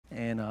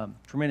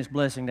tremendous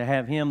blessing to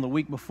have him. The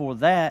week before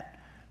that,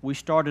 we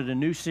started a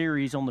new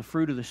series on the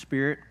fruit of the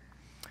Spirit.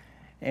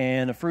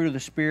 And the fruit of the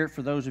Spirit,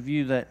 for those of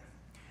you that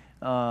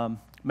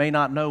may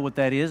not know what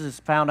that is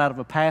found out of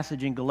a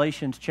passage in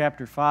Galatians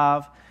chapter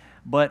 5.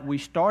 But we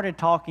started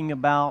talking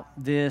about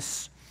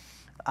this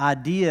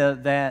idea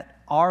that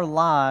our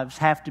lives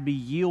have to be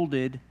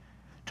yielded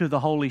to the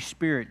Holy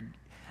Spirit.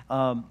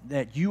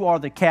 That you are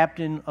the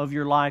captain of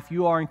your life,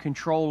 you are in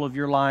control of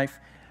your life,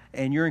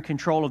 and you're in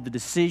control of the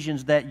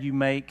decisions that you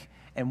make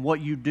and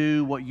what you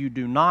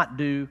do not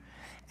do.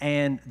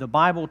 And the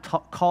Bible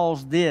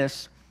calls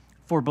this,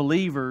 for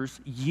believers,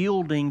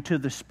 yielding to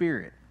the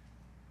Spirit.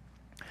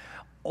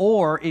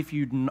 Or if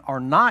you are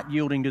not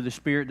yielding to the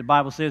Spirit, the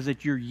Bible says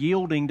that you're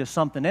yielding to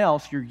something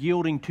else. You're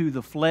yielding to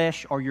the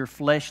flesh or your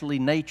fleshly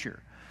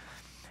nature.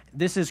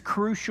 This is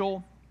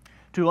crucial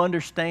to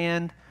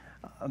understand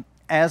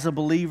as a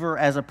believer,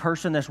 as a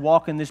person that's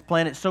walking this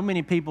planet. So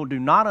many people do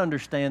not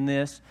understand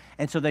this,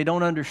 and so they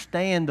don't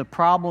understand the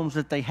problems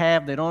that they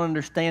have. They don't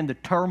understand the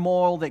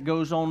turmoil that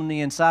goes on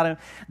the inside of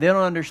them. They don't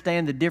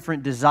understand the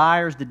different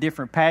desires, the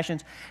different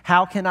passions.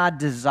 How can I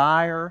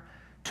desire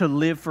to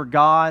live for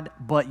God,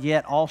 but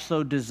yet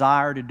also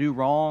desire to do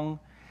wrong?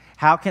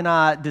 How can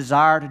I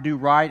desire to do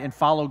right and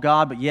follow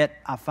God, but yet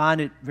I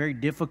find it very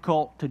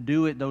difficult to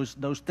do it?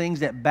 Those things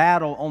that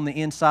battle on the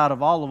inside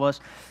of all of us.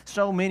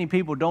 So many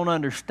people don't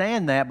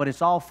understand that, but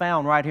it's all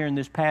found right here in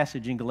this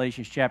passage in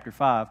Galatians chapter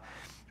 5.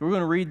 So we're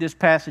going to read this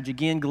passage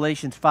again,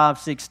 Galatians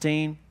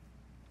 5:16.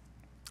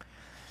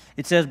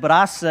 It says, "But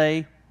I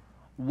say,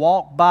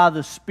 walk by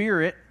the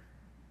Spirit,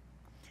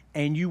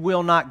 and you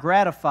will not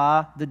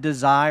gratify the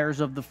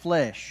desires of the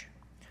flesh.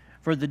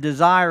 For the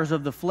desires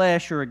of the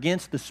flesh are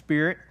against the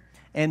Spirit,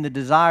 and the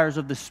desires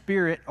of the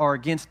Spirit are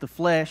against the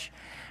flesh.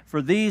 For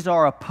these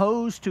are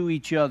opposed to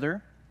each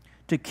other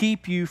to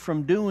keep you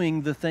from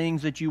doing the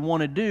things that you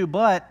want to do.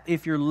 But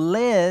if you're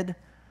led,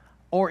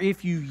 or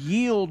if you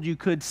yield, you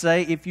could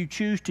say, if you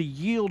choose to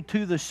yield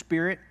to the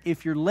Spirit,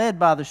 if you're led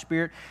by the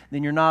Spirit,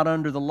 then you're not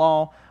under the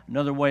law."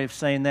 Another way of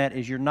saying that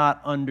is you're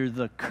not under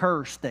the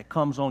curse that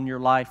comes on your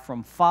life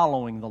from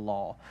following the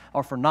law,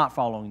 or for not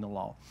following the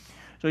law.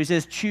 So he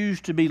says, choose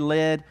to be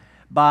led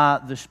by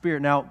the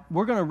Spirit. Now,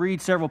 we're going to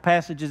read several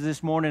passages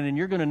this morning, and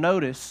you're going to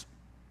notice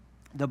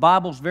the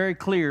Bible's very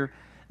clear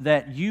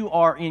that you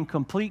are in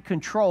complete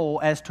control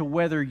as to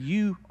whether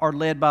you are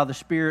led by the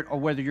Spirit or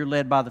whether you're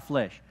led by the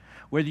flesh.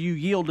 Whether you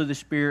yield to the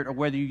Spirit or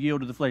whether you yield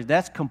to the flesh.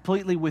 That's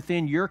completely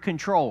within your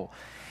control.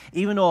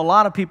 Even though a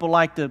lot of people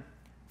like to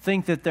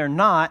think that they're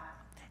not,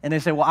 and they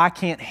say, well, I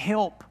can't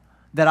help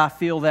that I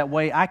feel that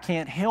way. I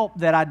can't help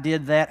that I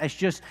did that.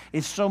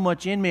 It's so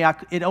much in me.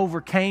 It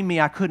overcame me.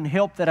 I couldn't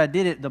help that I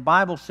did it. The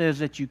Bible says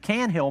that you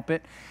can help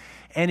it.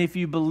 And if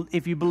you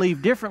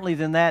believe differently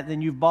than that,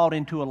 then you've bought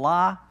into a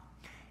lie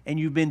and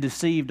you've been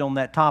deceived on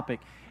that topic.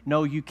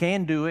 No, you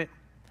can do it.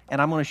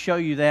 And I'm going to show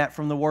you that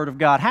from the Word of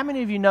God. How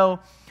many of you know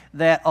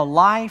that a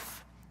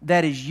life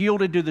that is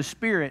yielded to the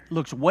Spirit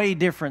looks way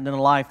different than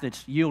a life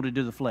that's yielded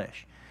to the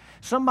flesh?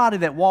 Somebody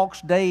that walks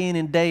day in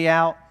and day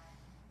out,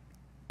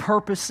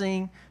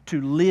 purposing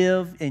to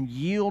live and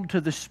yield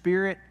to the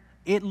Spirit,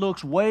 it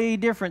looks way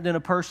different than a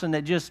person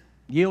that just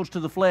yields to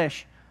the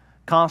flesh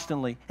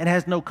constantly and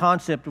has no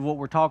concept of what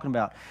we're talking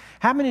about.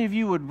 How many of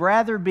you would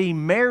rather be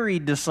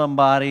married to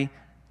somebody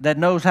that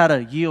knows how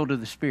to yield to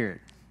the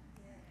Spirit?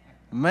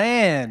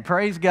 Man,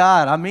 praise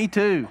God. Me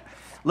too.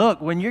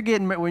 Look, when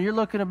you're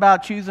looking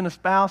about choosing a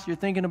spouse, you're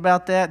thinking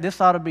about that. This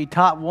ought to be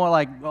top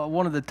one,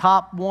 one of the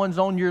top ones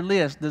on your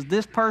list. Does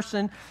this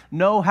person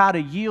know how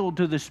to yield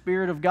to the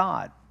Spirit of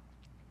God?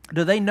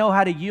 Do they know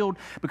how to yield?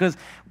 Because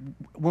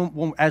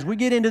as we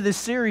get into this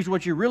series,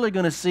 what you're really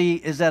going to see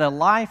is that a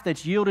life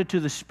that's yielded to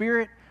the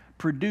Spirit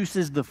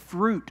produces the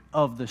fruit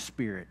of the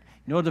Spirit.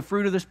 You know what the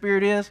fruit of the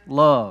Spirit is?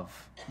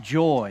 Love,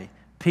 joy,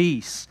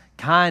 peace,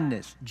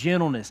 kindness,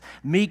 gentleness,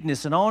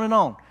 meekness, and on and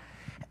on.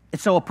 And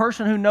so a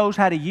person who knows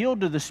how to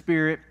yield to the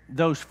Spirit,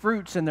 those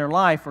fruits in their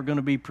life are going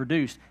to be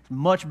produced. It's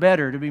much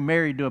better to be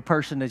married to a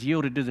person that's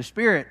yielded to the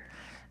Spirit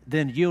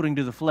than yielding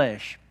to the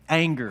flesh.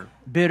 Anger,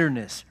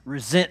 bitterness,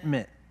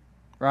 resentment,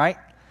 right?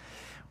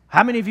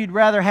 How many of you'd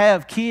rather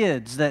have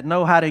kids that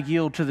know how to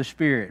yield to the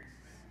Spirit?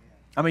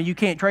 I mean, you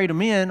can't trade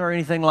them in or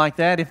anything like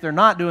that if they're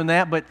not doing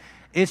that, but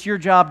it's your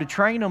job to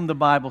train them, the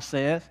Bible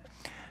says.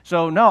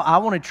 So, no, I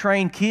want to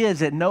train kids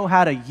that know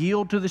how to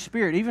yield to the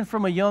Spirit. Even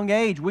from a young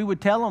age, we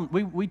would tell them,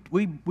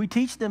 we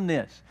teach them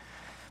this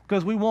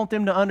because we want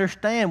them to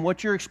understand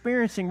what you're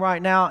experiencing right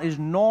now is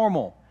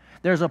normal.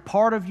 There's a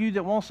part of you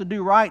that wants to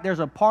do right. There's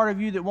a part of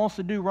you that wants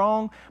to do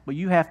wrong, but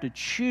you have to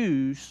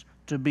choose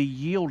to be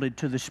yielded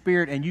to the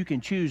Spirit, and you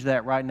can choose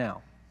that right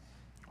now.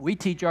 We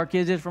teach our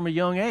kids this from a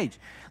young age.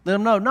 Let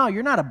them know, no,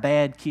 you're not a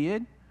bad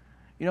kid.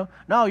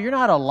 No, you're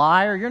not a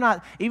liar. You're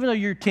not, even though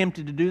you're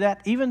tempted to do that,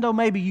 even though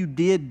maybe you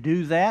did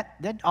do that,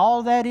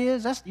 all that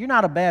is, you're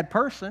not a bad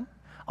person.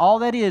 All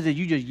that is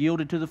you just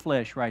yielded to the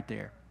flesh right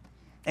there.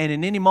 And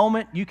in any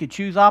moment, you could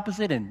choose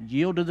opposite and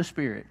yield to the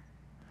Spirit.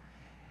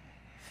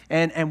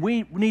 And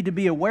we need to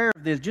be aware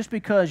of this. Just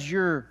because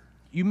you're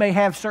You may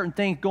have certain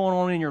things going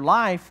on in your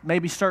life,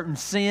 maybe certain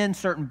sins,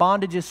 certain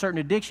bondages, certain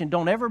addiction.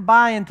 Don't ever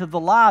buy into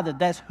the lie that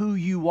that's who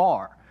you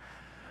are.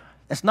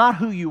 That's not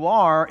who you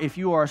are if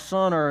you are a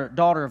son or a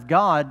daughter of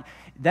God.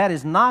 That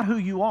is not who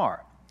you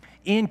are.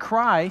 In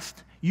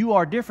Christ, you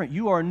are different.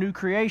 You are a new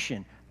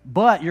creation.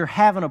 But you're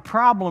having a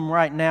problem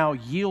right now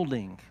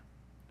yielding.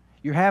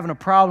 You're having a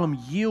problem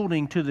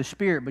yielding to the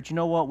Spirit. But you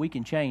know what? We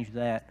can change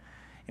that.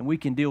 And we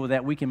can deal with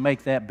that. We can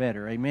make that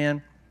better.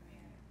 Amen?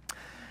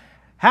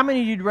 How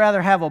many of you'd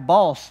rather have a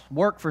boss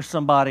work for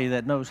somebody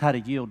that knows how to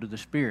yield to the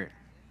Spirit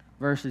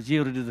versus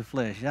yielded to the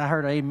flesh? I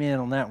heard amen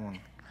on that one.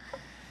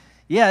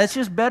 Yeah, it's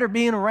just better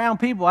being around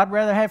people. I'd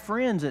rather have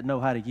friends that know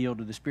how to yield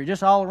to the Spirit.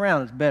 Just all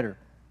around, it's better.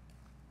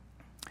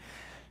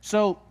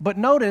 So, but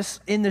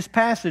notice in this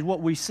passage what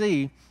we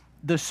see,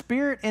 the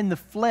Spirit and the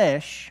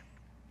flesh,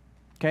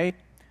 okay,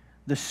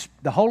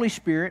 the Holy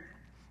Spirit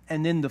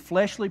and then the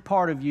fleshly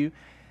part of you,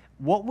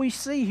 what we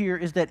see here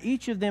is that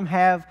each of them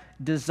have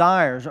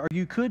desires, or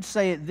you could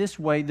say it this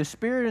way, the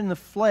Spirit and the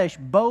flesh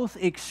both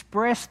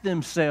express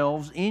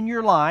themselves in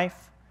your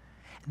life.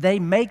 They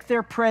make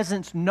their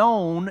presence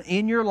known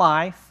in your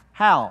life.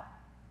 How?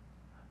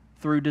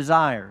 Through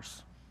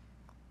desires.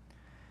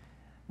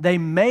 They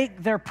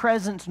make their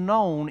presence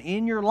known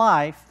in your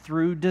life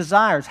through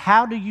desires.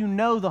 How do you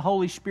know the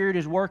Holy Spirit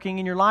is working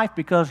in your life?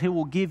 Because He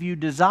will give you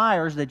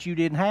desires that you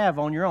didn't have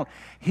on your own.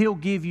 He'll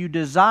give you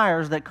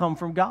desires that come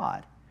from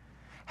God.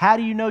 How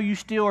do you know you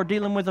still are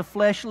dealing with a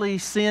fleshly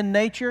sin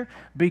nature?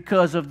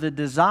 Because of the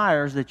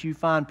desires that you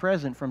find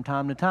present from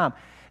time to time.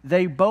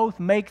 They both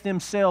make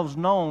themselves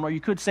known, or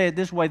you could say it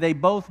this way, they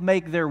both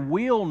make their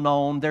will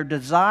known, their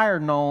desire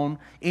known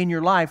in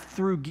your life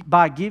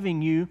by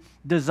giving you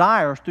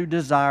desires, through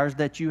desires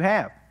that you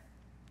have.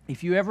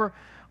 If you ever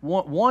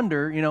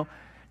wonder,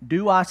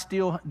 do I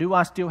still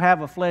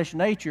have a flesh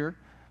nature?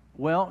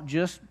 Well,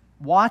 just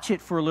watch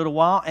it for a little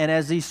while, and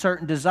as these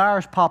certain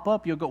desires pop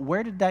up, you'll go,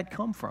 where did that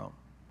come from?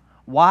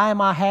 Why am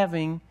I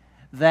having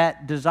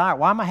that desire?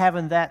 Why am I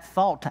having that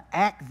thought to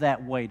act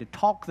that way, to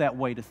talk that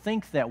way, to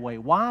think that way?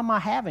 Why am I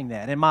having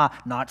that? Am I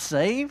not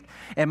saved?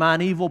 Am I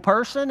an evil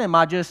person? Am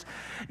I just,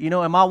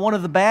 am I one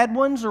of the bad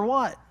ones or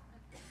what?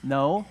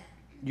 No,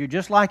 you're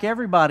just like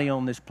everybody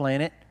on this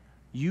planet.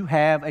 You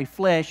have a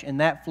flesh, and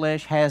that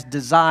flesh has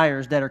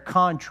desires that are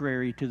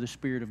contrary to the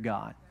Spirit of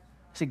God.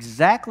 It's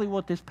exactly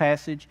what this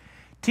passage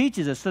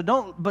teaches us.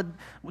 But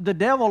the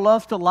devil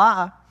loves to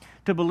lie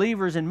to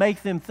believers and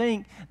make them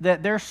think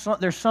that there's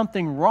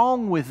something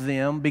wrong with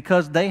them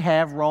because they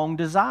have wrong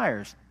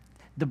desires.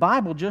 The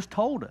Bible just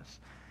told us.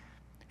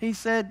 He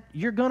said,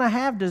 you're going to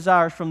have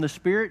desires from the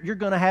Spirit. You're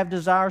going to have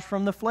desires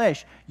from the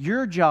flesh.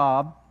 Your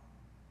job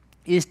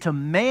is to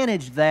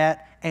manage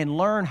that and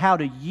learn how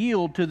to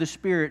yield to the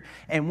Spirit.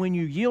 And when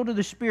you yield to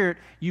the Spirit,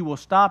 you will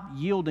stop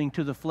yielding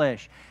to the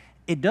flesh.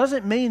 It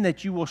doesn't mean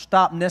that you will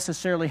stop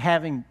necessarily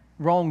having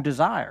wrong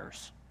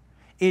desires.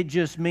 It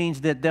just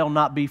means that they'll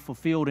not be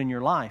fulfilled in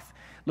your life.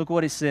 Look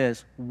what it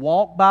says.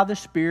 Walk by the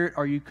Spirit,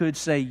 or you could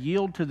say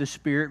yield to the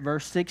Spirit,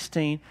 verse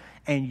 16,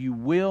 and you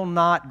will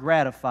not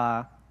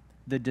gratify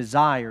the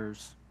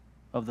desires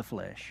of the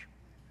flesh.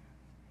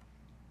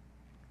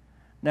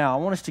 Now, I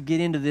want us to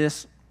get into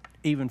this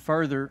even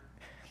further.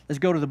 Let's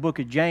go to the book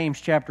of James,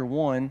 chapter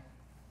 1,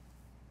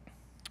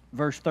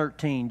 verse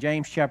 13.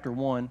 James, chapter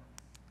 1.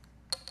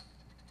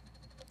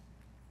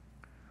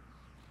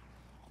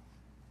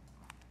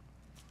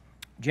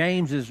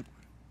 James is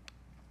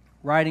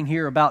writing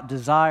here about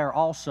desire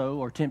also,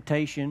 or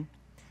temptation.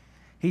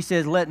 He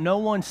says, let no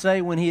one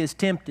say when he is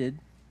tempted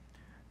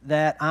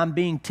that I'm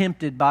being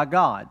tempted by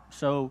God.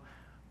 So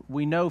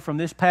we know from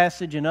this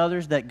passage and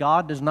others that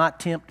God does not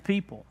tempt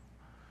people.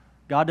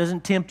 God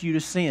doesn't tempt you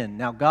to sin.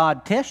 Now,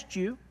 God tests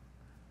you.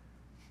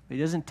 He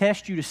doesn't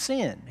test you to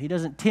sin. He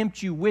doesn't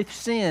tempt you with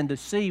sin to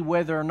see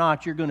whether or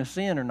not you're going to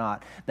sin or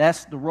not.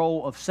 That's the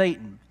role of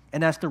Satan,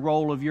 and that's the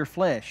role of your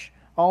flesh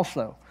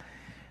also.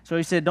 So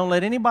he said, don't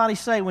let anybody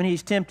say when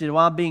he's tempted,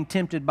 well, I'm being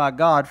tempted by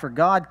God, for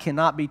God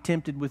cannot be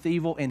tempted with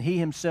evil, and He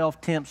Himself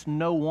tempts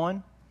no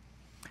one.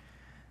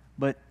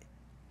 But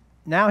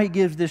now he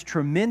gives this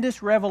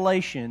tremendous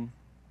revelation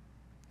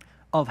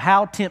of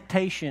how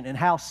temptation and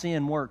how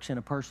sin works in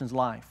a person's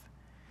life.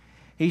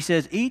 He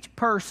says each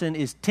person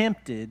is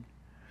tempted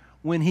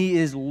when he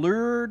is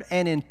lured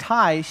and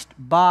enticed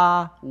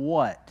by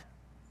what?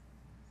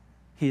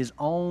 His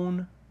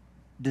own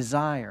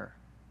desire.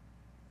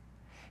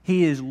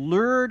 He is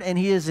lured and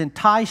he is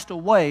enticed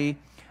away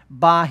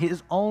by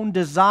his own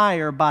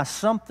desire, by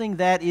something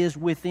that is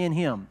within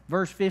him.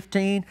 Verse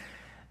 15,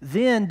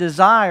 then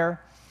desire,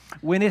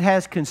 when it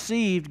has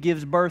conceived,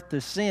 gives birth to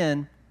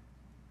sin,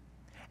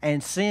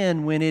 and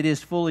sin, when it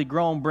is fully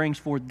grown, brings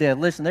forth death.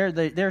 Listen,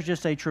 there's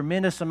just a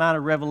tremendous amount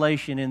of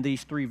revelation in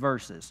these three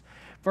verses.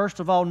 First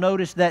of all,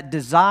 notice that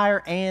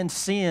desire and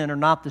sin are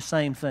not the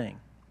same thing.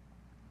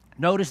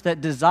 Notice that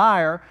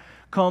desire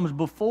comes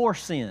before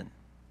sin.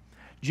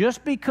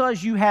 Just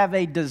because you have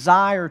a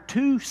desire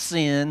to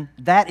sin,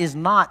 that is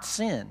not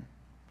sin.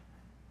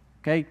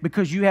 Okay?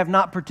 Because you have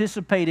not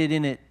participated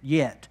in it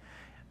yet.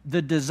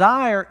 the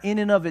desire in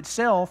and of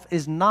itself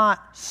is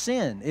not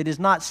sin. It is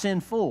not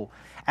sinful.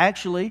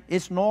 Actually,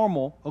 it's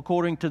normal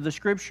according to the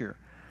Scripture.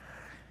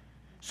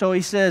 So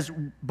he says,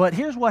 but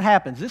here's what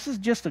happens. This is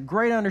just a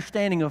great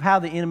understanding of how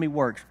the enemy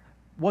works.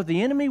 What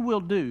the enemy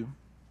will do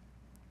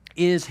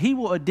is he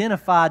will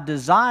identify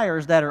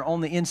desires that are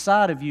on the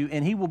inside of you,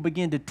 and he will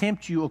begin to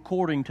tempt you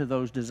according to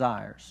those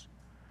desires.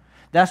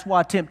 That's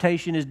why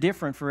temptation is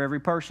different for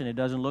every person. It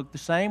doesn't look the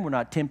same. We're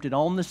not tempted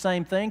on the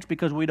same things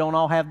because we don't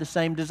all have the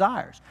same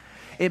desires.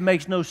 It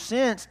makes no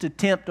sense to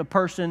tempt a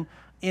person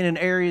in an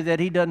area that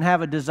he doesn't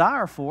have a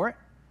desire for it.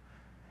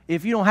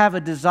 If you don't have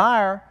a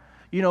desire,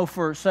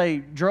 for, say,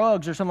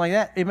 drugs or something like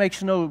that, it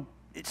makes no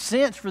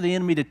sense for the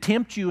enemy to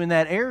tempt you in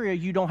that area.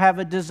 You don't have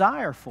a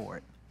desire for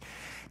it.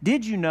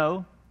 Did you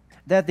know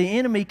that the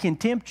enemy can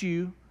tempt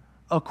you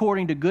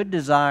according to good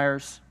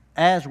desires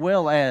as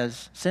well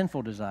as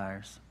sinful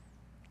desires?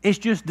 It's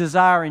just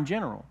desire in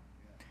general.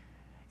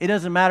 It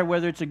doesn't matter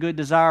whether it's a good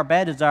desire or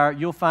bad desire.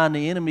 You'll find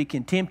the enemy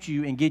can tempt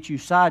you and get you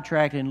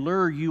sidetracked and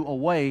lure you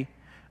away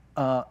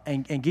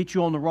and get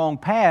you on the wrong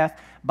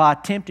path by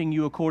tempting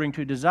you according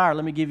to desire.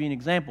 Let me give you an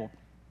example.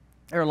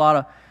 There are a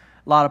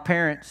lot of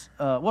parents.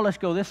 Let's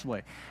go this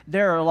way.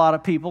 There are a lot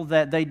of people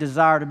that they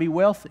desire to be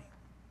wealthy.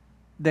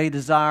 They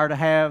desire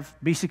to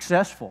be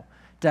successful,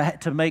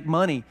 to make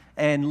money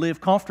and live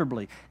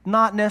comfortably.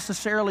 Not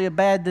necessarily a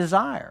bad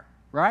desire,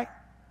 right?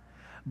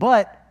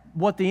 But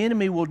what the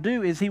enemy will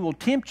do is he will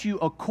tempt you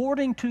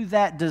according to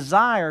that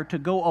desire to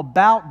go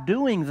about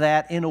doing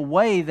that in a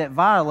way that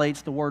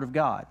violates the Word of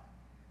God.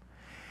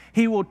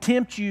 He will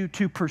tempt you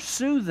to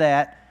pursue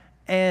that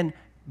and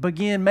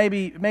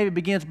maybe it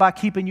begins by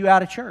keeping you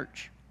out of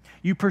church.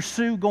 You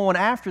pursue going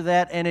after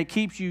that, and it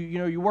keeps you,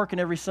 you're working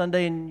every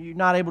Sunday and you're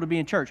not able to be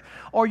in church.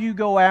 Or you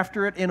go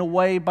after it in a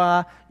way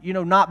by,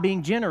 not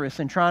being generous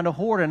and trying to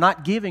hoard and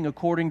not giving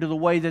according to the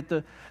way that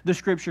the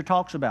Scripture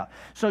talks about.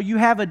 So you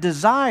have a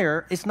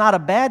desire. It's not a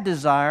bad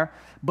desire,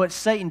 but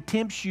Satan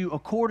tempts you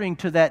according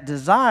to that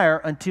desire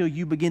until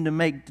you begin to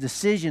make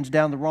decisions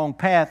down the wrong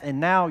path,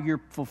 and now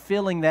you're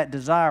fulfilling that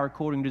desire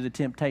according to the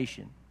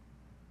temptation.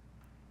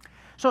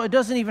 So it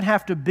doesn't even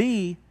have to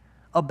be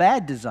a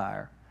bad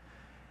desire.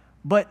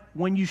 But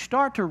when you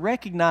start to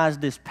recognize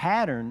this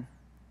pattern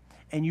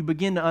and you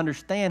begin to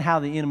understand how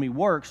the enemy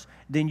works,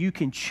 then you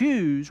can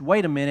choose,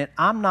 wait a minute,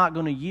 I'm not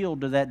going to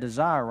yield to that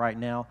desire right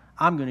now.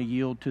 I'm going to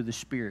yield to the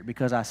Spirit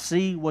because I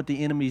see what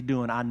the enemy's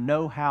doing. I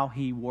know how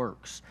he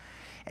works.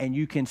 And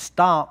you can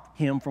stop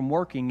him from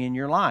working in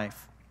your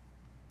life.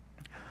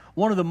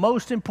 One of the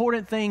most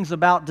important things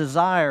about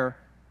desire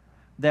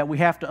that we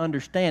have to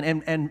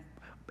understand, and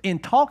in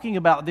talking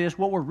about this,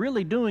 what we're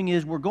really doing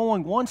is we're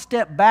going one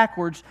step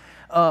backwards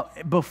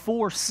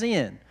before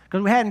sin,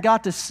 because we hadn't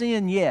got to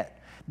sin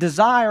yet.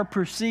 Desire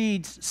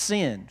precedes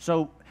sin.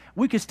 So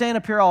we could stand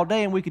up here all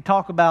day and we could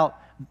talk about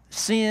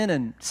sin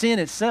and sin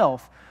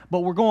itself, but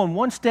we're going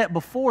one step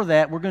before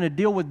that. We're going to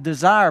deal with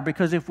desire,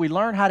 because if we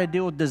learn how to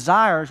deal with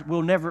desires,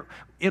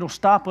 it'll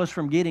stop us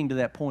from getting to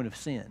that point of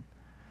sin.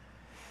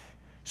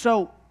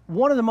 So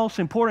one of the most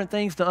important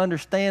things to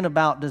understand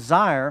about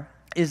desire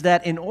is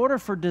that in order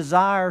for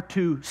desire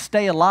to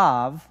stay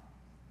alive,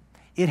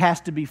 it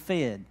has to be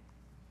fed.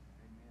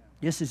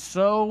 This is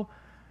so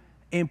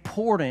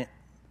important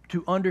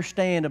to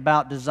understand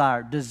about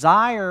desire.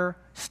 Desire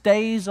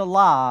stays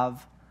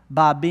alive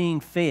by being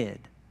fed.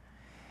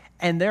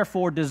 And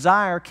therefore,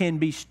 desire can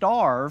be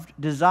starved.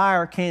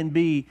 Desire can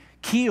be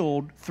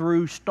killed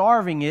through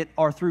starving it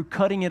or through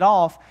cutting it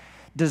off.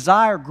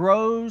 Desire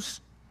grows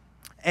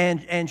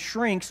and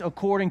shrinks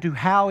according to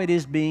how it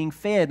is being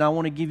fed. And I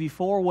want to give you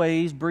 4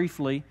 ways,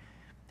 briefly,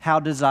 how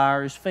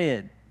desire is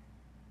fed.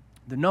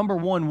 The number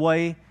one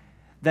way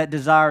that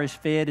desire is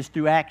fed is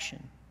through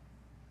action,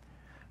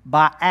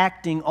 by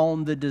acting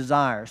on the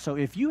desire. So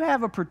if you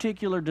have a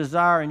particular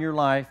desire in your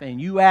life and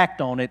you act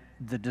on it,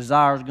 the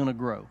desire is going to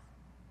grow.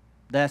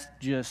 That's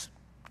just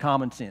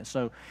common sense.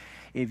 So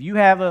if you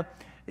have a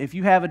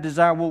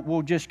desire,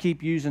 we'll just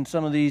keep using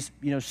some of these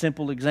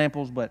simple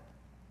examples, but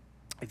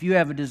if you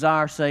have a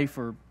desire, say,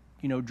 for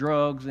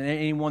drugs, and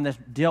anyone that's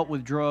dealt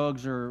with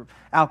drugs or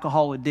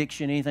alcohol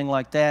addiction, anything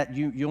like that,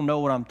 you'll know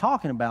what I'm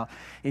talking about.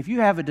 If you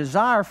have a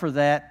desire for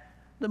that,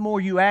 the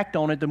more you act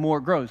on it, the more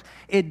it grows.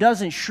 It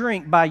doesn't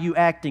shrink by you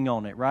acting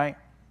on it, right?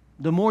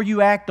 The more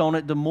you act on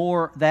it, the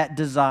more that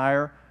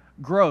desire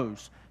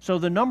grows. So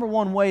the number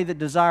one way that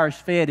desire is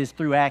fed is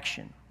through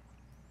action.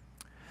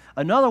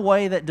 Another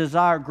way that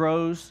desire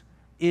grows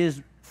is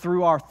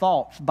through our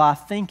thoughts, by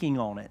thinking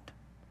on it.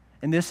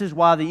 And this is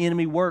why the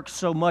enemy works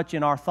so much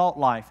in our thought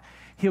life.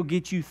 He'll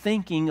get you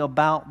thinking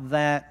about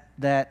that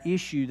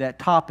issue, that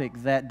topic,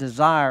 that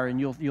desire, and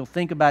you'll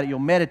think about it. You'll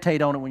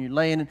meditate on it when you're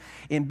laying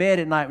in bed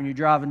at night, when you're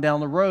driving down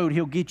the road.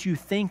 He'll get you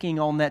thinking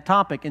on that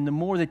topic. And the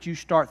more that you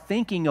start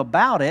thinking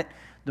about it,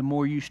 the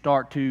more you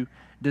start to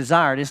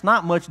desired. It's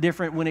not much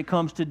different when it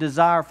comes to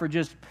desire for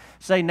just,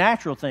 say,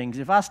 natural things.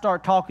 If I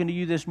start talking to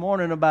you this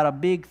morning about a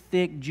big,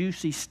 thick,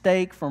 juicy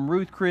steak from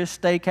Ruth Chris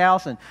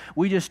Steakhouse, and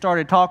we just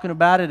started talking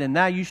about it, and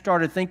now you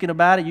started thinking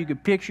about it, you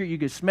could picture it, you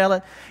could smell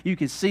it, you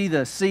could see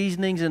the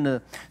seasonings and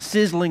the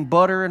sizzling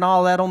butter and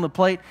all that on the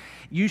plate,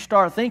 you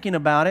start thinking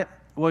about it.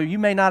 Well, you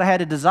may not have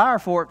had a desire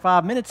for it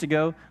 5 minutes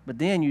ago, but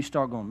then you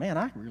start going, man,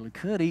 I really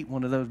could eat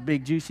one of those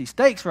big, juicy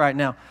steaks right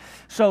now.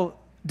 So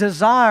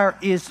desire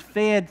is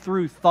fed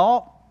through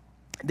thought.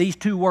 These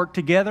two work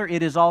together.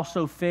 It is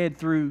also fed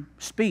through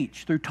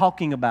speech, through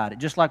talking about it,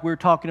 just like we were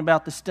talking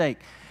about the steak.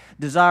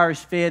 Desire is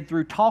fed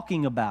through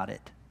talking about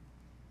it.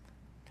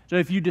 So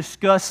if you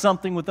discuss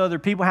something with other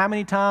people, how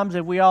many times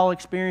have we all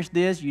experienced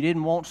this? You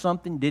didn't want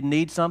something, didn't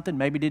need something,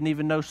 maybe didn't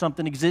even know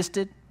something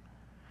existed.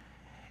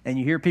 And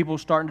you hear people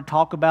starting to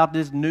talk about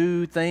this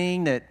new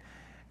thing that,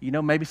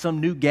 maybe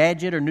some new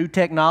gadget or new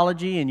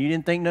technology, and you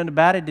didn't think nothing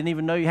about it, didn't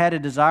even know you had a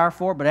desire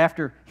for it, but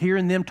after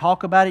hearing them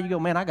talk about it, you go,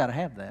 man, I got to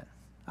have that.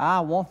 I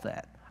want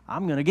that.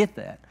 I'm going to get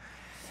that.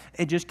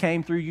 It just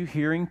came through you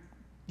hearing,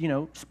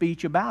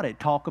 speech about it,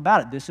 talk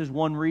about it. This is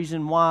one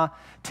reason why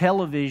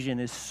television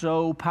is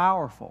so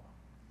powerful.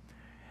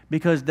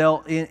 Because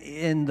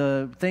in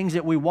the things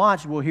that we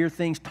watch, we'll hear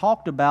things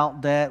talked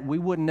about that we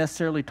wouldn't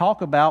necessarily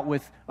talk about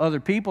with other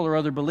people or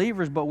other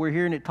believers, but we're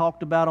hearing it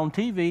talked about on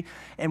TV,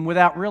 and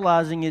without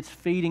realizing it's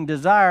feeding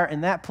desire,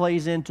 and that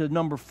plays into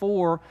number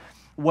 4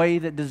 way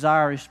that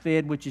desire is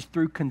fed, which is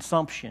through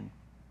consumption.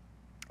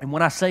 And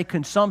when I say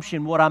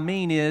consumption, what I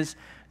mean is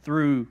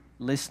through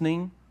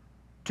listening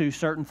to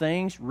certain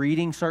things,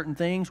 reading certain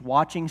things,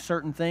 watching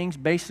certain things,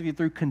 basically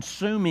through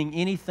consuming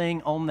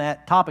anything on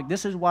that topic.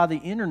 This is why the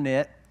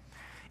internet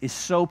is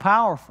so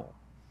powerful,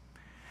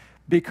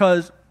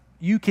 because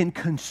you can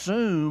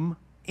consume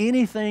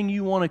anything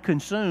you want to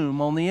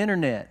consume on the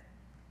internet.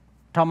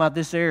 I'm talking about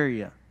this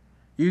area.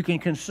 You can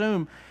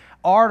consume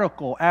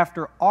article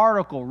after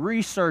article,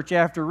 research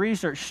after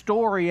research,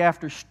 story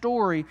after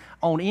story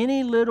on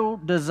any little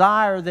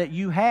desire that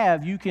you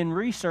have. You can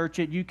research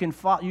it, you can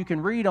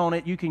read on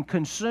it, you can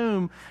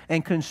consume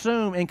and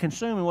consume and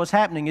consume. And what's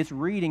happening? It's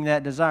reading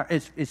that desire.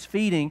 It's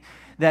feeding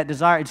that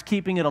desire. It's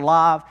keeping it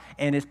alive,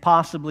 and it's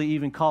possibly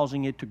even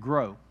causing it to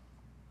grow.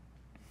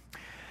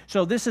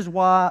 So this is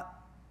why,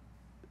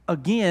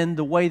 again,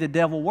 the way the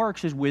devil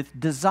works is with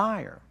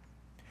desire.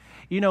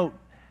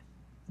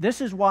 This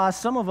is why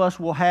some of us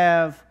will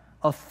have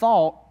a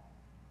thought,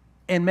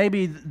 and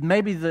maybe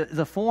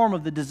the form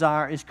of the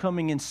desire is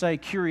coming in, say,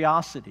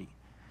 curiosity.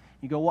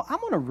 You go, well, I'm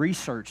going to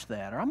research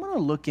that, or I'm going to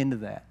look into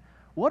that.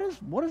 What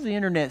does the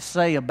internet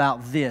say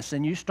about this?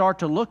 And you start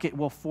to look at,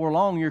 well, for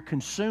long you're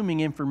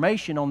consuming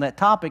information on that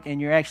topic, and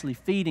you're actually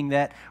feeding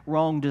that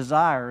wrong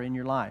desire in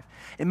your life.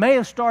 It may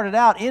have started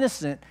out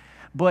innocent,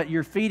 but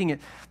you're feeding it.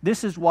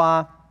 This is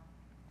why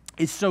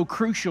it's so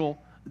crucial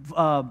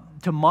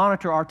to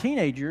monitor our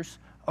teenagers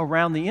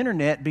around the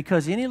internet,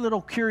 because any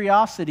little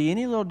curiosity,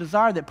 any little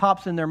desire that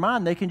pops in their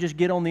mind, they can just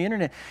get on the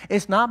internet.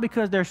 It's not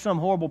because they're some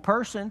horrible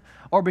person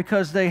or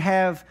because they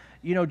have,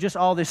 just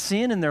all this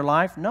sin in their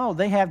life. No,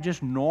 they have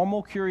just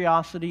normal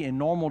curiosity and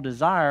normal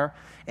desire,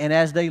 and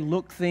as they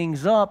look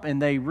things up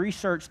and they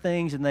research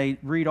things and they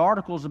read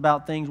articles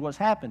about things, what's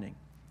happening?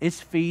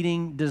 It's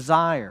feeding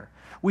desire.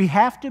 We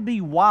have to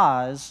be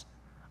wise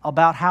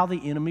about how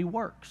the enemy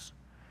works.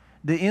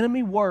 The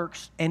enemy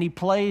works, and he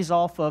plays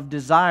off of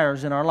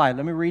desires in our life.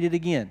 Let me read it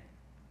again.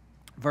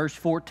 Verse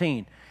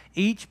 14.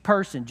 Each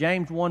person,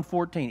 James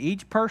 1:14,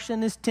 each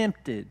person is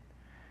tempted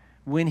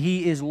when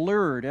he is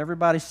lured.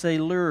 Everybody say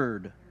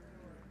lured.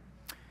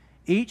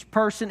 Each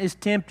person is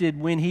tempted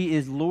when he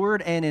is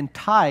lured and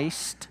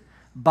enticed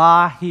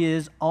by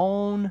his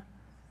own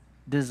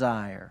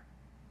desire.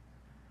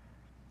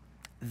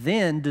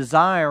 Then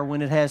desire,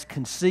 when it has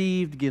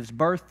conceived, gives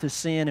birth to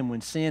sin, and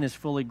when sin is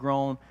fully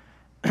grown,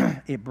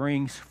 it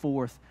brings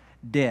forth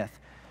death.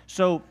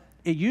 So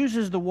it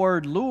uses the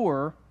word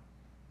lure,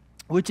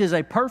 which is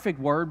a perfect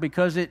word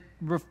because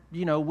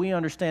we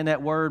understand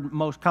that word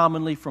most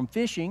commonly from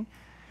fishing.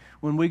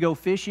 When we go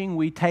fishing,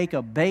 we take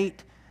a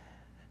bait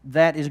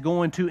that is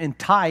going to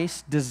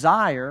entice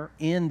desire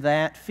in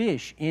that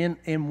fish,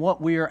 in what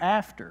we are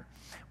after.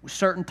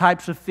 Certain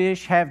types of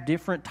fish have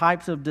different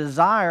types of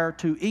desire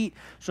to eat.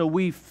 So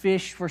we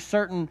fish for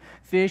certain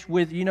fish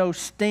with,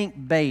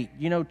 stink bait,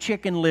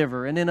 chicken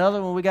liver. And then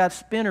other one we got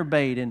spinner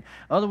bait, and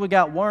other we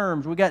got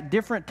worms. We got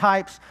different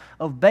types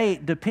of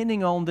bait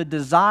depending on the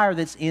desire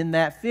that's in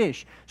that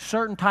fish.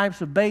 Certain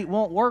types of bait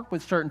won't work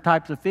with certain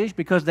types of fish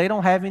because they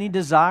don't have any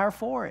desire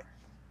for it.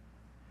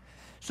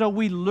 So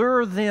we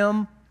lure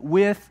them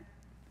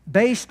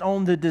based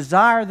on the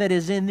desire that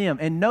is in them.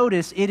 And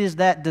notice, it is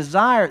that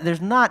desire. There's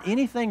not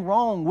anything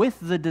wrong with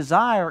the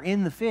desire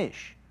in the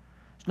fish.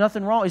 There's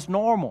nothing wrong. It's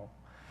normal.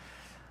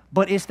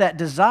 But it's that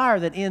desire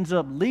that ends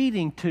up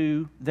leading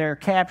to their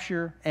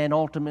capture and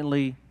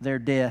ultimately their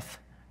death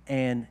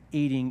and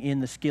eating in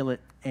the skillet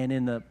and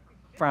in the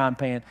frying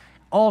pan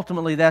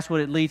Ultimately, that's what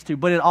it leads to.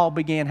 But it all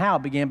began how?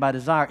 It began by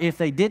desire. If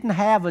they didn't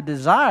have a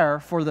desire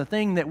for the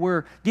thing that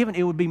we're given,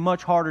 it would be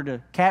much harder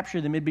to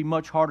capture them. It'd be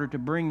much harder to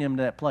bring them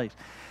to that place.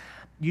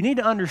 You need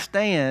to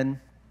understand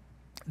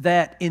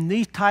that in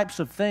these types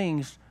of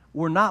things,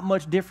 we're not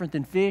much different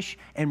than fish,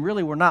 and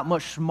really we're not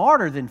much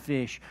smarter than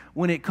fish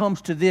when it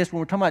comes to this, when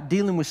we're talking about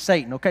dealing with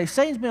Satan. Okay,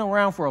 Satan's been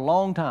around for a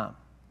long time.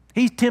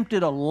 He's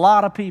tempted a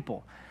lot of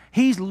people.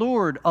 He's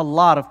lured a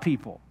lot of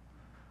people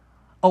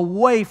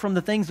away from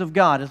the things of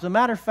God. As a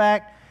matter of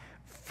fact,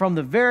 from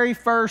the very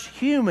first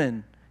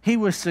human, he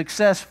was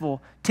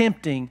successful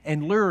tempting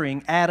and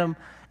luring Adam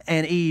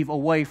and Eve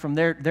away from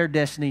their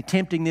destiny,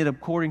 tempting it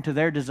according to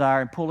their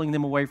desire and pulling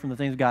them away from the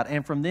things of God.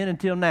 And from then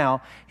until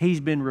now, he's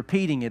been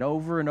repeating it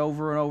over and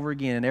over and over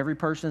again in every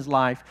person's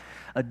life,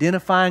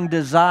 identifying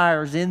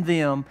desires in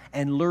them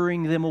and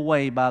luring them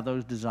away by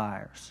those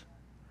desires.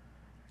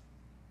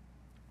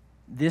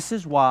 This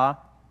is why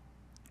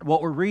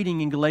what we're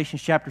reading in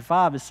Galatians chapter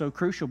 5 is so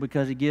crucial,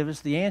 because it gives us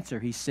the answer.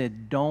 He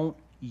said, don't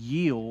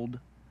yield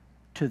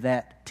to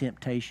that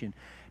temptation.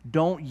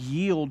 Don't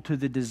yield to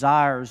the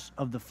desires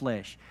of the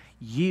flesh.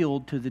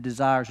 Yield to the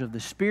desires of the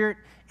Spirit,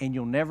 and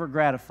you'll never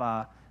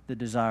gratify the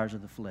desires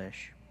of the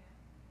flesh.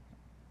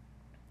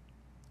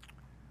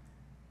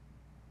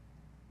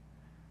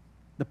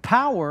 The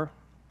power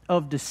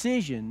of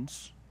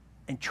decisions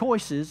and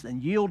choices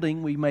and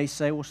yielding, we may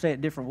say, we'll say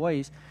it different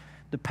ways.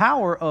 The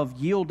power of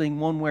yielding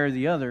one way or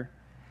the other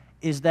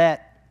is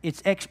that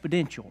it's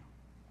exponential.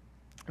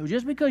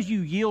 Just because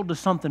you yield to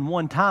something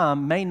one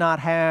time may not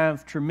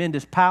have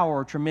tremendous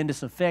power or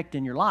tremendous effect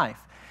in your life.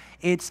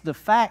 It's the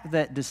fact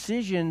that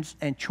decisions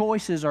and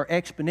choices are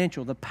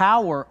exponential. The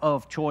power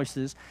of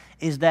choices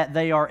is that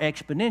they are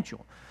exponential.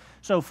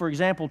 So, for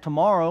example,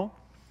 tomorrow,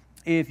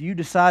 if you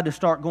decide to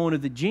start going to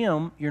the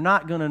gym, you're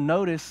not going to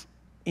notice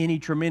any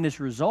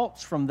tremendous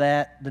results from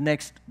that the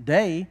next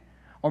day,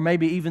 or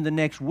maybe even the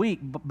next week,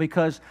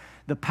 because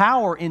the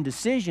power in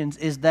decisions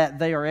is that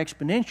they are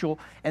exponential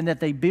and that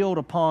they build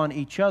upon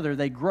each other,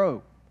 they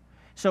grow.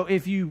 So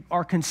if you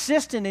are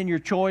consistent in your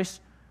choice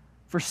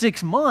for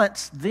 6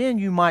 months, then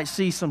you might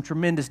see some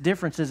tremendous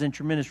differences and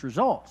tremendous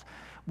results.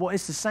 Well,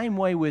 it's the same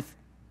way with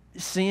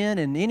sin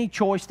and any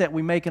choice that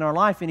we make in our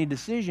life, any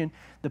decision.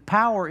 The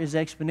power is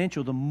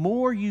exponential. The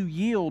more you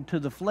yield to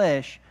the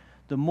flesh,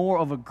 the more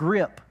of a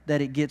grip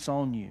that it gets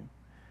on you,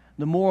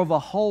 the more of a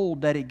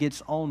hold that it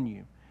gets on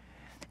you,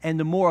 and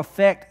the more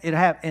effect it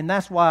has. And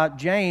that's why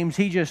James,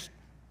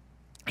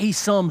 he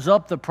sums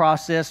up the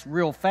process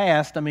real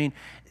fast. I mean,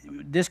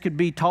 this could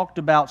be talked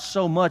about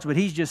so much, but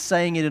he's just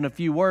saying it in a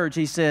few words.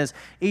 He says,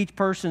 each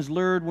person's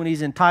lured when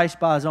he's enticed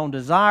by his own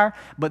desire,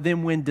 but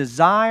then when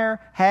desire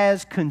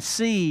has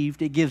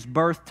conceived, it gives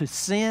birth to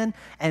sin,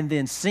 and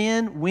then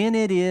sin, when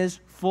it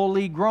is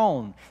fully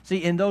grown. See,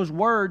 in those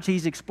words,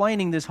 he's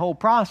explaining this whole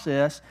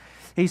process.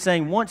 He's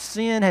saying once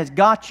sin has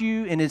got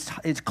you and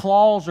its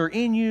claws are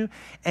in you,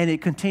 and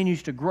it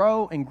continues to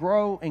grow and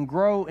grow and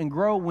grow and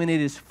grow, when it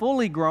is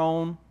fully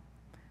grown,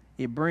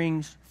 it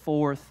brings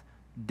forth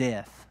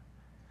death.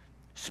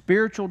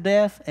 Spiritual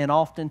death, and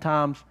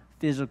oftentimes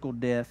physical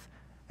death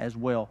as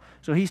well.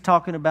 So he's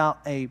talking about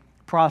a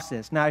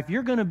process. Now, if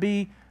you're going to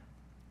be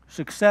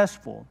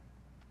successful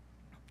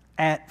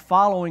at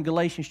following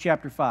Galatians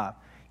chapter 5,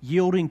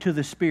 yielding to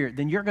the Spirit,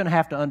 then you're going to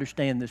have to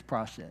understand this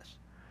process.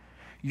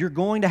 You're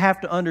going to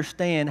have to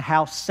understand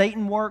how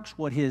Satan works,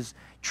 what his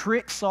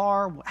tricks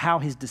are, how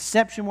his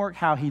deception works,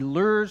 how he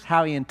lures,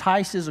 how he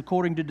entices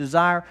according to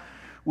desire.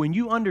 When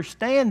you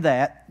understand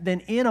that, then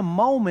in a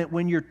moment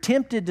when you're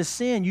tempted to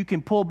sin, you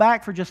can pull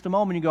back for just a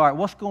moment and go, all right,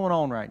 what's going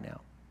on right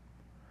now?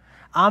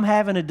 I'm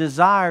having a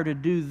desire to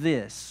do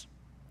this.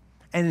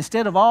 And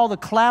instead of all the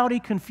cloudy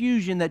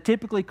confusion that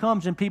typically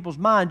comes in people's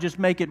mind, just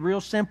make it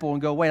real simple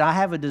and go, wait, I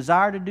have a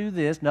desire to do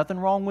this, nothing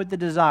wrong with the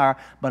desire,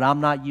 but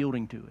I'm not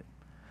yielding to it.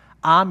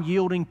 I'm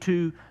yielding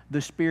to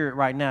the Spirit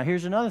right now.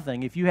 Here's another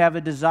thing. If you have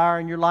a desire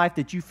in your life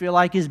that you feel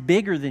like is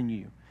bigger than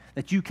you,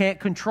 that you can't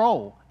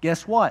control,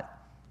 guess what?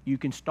 You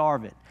can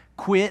starve it.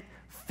 Quit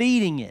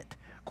feeding it.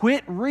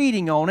 Quit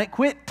reading on it.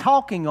 Quit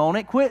talking on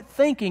it. Quit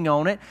thinking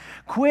on it.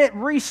 Quit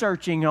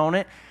researching on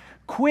it.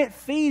 Quit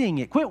feeding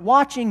it. Quit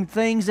watching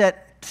things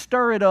that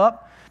stir it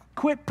up.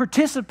 Quit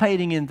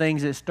participating in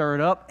things that stir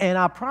it up, and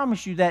I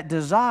promise you that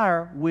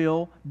desire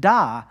will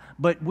die.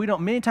 But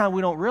many times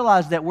we don't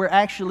realize that we're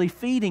actually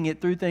feeding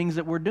it through things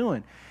that we're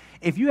doing.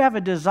 If you have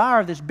a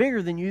desire that's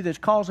bigger than you, that's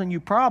causing you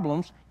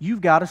problems,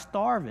 you've got to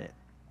starve it.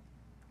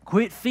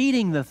 Quit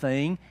feeding the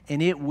thing,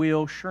 and it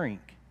will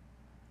shrink.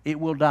 It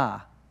will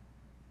die.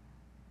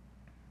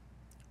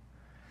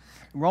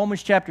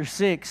 Romans chapter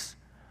 6,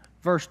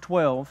 verse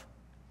 12,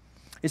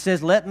 it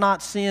says, "Let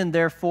not sin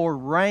therefore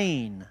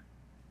reign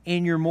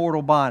in your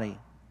mortal body."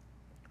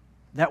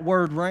 That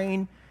word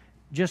reign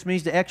just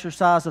means to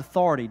exercise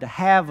authority, to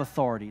have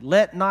authority.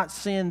 "Let not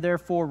sin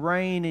therefore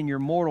reign in your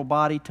mortal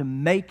body to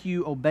make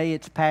you obey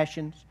its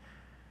passions.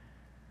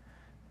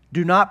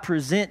 Do not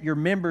present your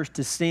members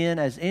to sin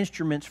as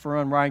instruments for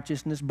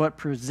unrighteousness, but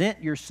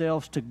present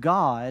yourselves to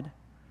God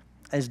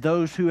as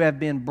those who have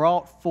been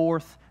brought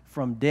forth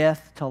from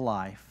death to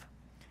life,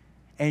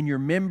 and your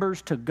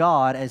members to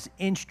God as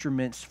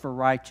instruments for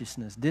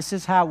righteousness. This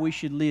is how we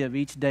should live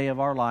each day of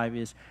our life,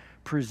 is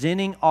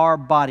presenting our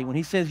body. When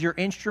he says your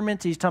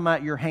instruments, he's talking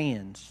about your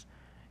hands,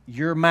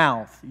 your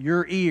mouth,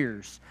 your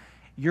ears,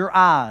 your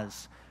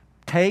eyes.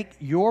 Take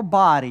your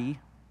body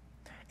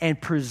and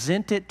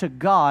present it to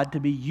God to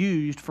be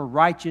used for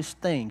righteous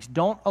things.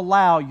 Don't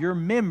allow your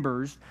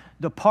members,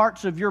 the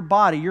parts of your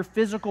body, your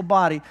physical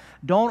body,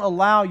 don't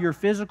allow your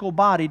physical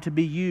body to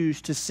be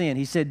used to sin.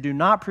 He said, do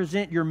not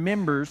present your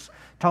members,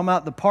 talking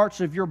about the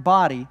parts of your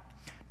body,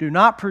 do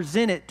not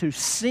present it to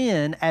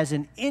sin as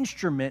an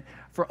instrument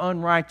for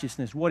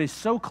unrighteousness. What is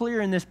so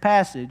clear in this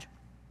passage,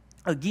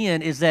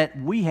 again, is that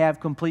we have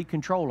complete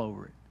control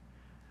over it.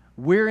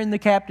 We're in the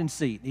captain's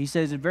seat. He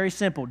says it's very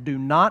simple. Do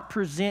not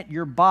present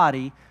your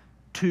body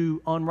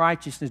to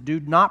unrighteousness. Do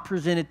not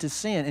present it to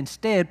sin.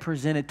 Instead,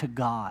 present it to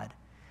God.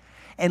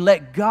 And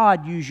let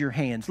God use your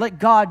hands. Let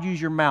God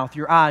use your mouth,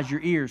 your eyes,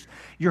 your ears,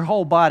 your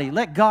whole body.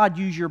 Let God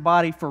use your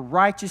body for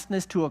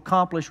righteousness to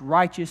accomplish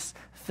righteous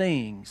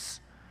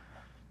things.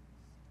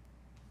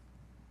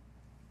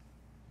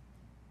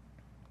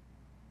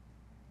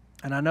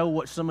 And I know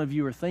what some of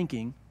you are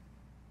thinking,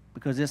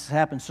 because this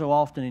happens so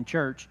often in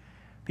church.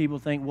 People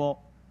think,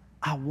 well,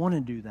 I want to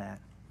do that.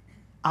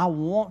 I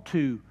want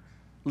to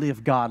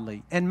live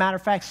godly. And matter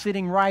of fact,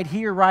 sitting right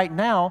here, right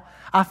now,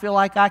 I feel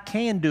like I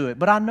can do it.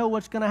 But I know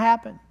what's going to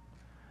happen.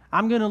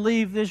 I'm going to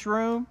leave this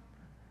room,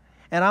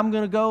 and I'm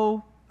going to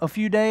go a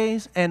few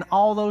days, and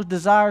all those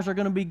desires are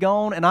going to be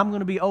gone, and I'm going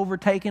to be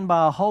overtaken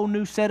by a whole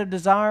new set of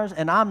desires,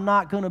 and I'm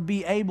not going to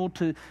be able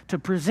to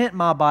present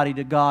my body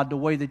to God the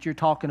way that you're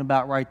talking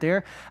about right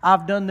there.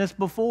 I've done this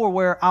before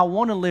where I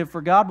want to live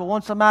for God, but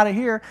once I'm out of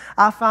here,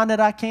 I find that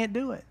I can't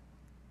do it.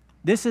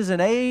 This is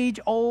an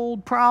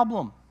age-old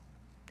problem.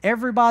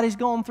 Everybody's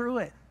going through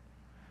it.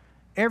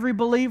 Every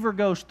believer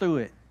goes through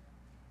it.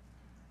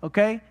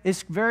 Okay?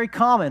 It's very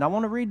common. I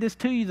want to read this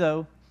to you,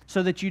 though,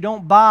 so that you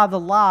don't buy the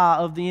lie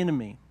of the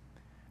enemy.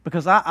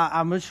 Because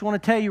I just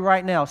want to tell you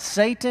right now,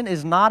 Satan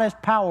is not as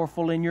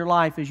powerful in your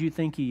life as you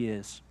think he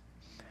is.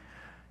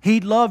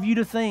 He'd love you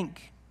to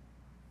think.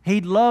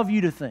 He'd love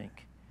you to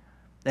think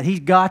that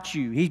he's got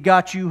you. He's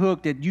got you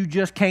hooked, that you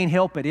just can't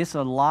help it. It's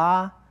a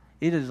lie.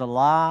 It is a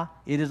lie.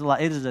 It is a lie.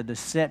 It is a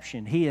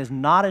deception. He is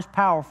not as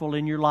powerful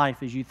in your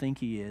life as you think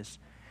he is.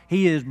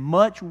 He is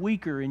much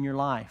weaker in your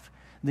life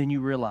than you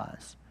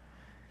realize.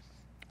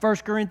 1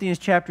 Corinthians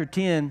chapter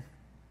 10,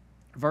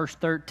 verse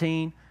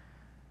 13.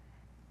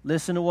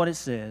 Listen to what it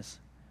says.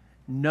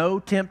 No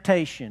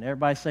temptation.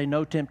 Everybody say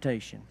no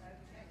temptation.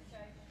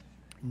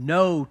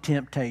 No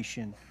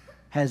temptation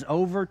has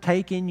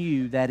overtaken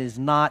you that is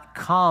not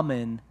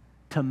common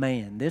to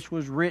man. This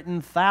was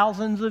written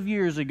thousands of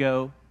years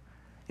ago.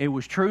 It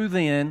was true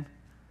then.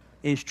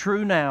 It's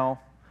true now.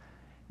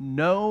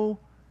 No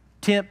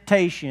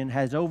temptation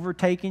has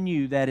overtaken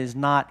you that is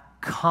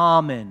not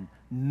common,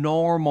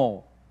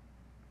 normal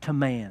to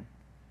man.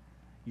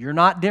 You're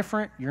not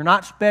different. You're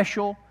not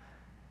special.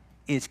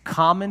 It's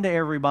common to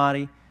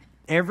everybody.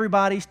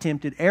 Everybody's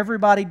tempted.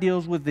 Everybody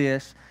deals with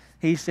this.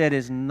 He said,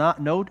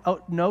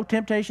 no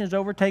temptation has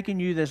overtaken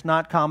you that's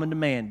not common to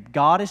man.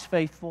 God is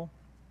faithful,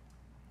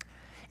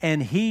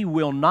 and He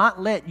will not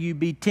let you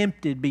be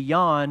tempted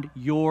beyond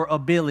your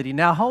ability.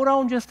 Now, hold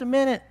on just a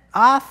minute.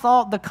 I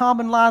thought the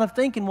common line of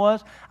thinking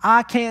was,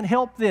 I can't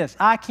help this.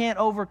 I can't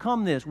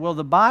overcome this. Well,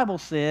 the Bible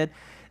said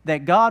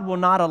that God will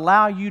not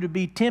allow you to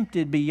be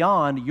tempted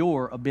beyond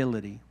your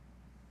ability.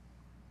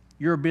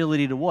 Your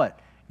ability to what?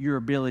 Your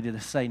ability to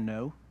say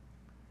no.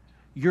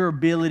 Your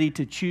ability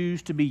to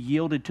choose to be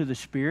yielded to the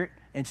Spirit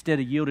instead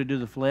of yielded to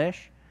the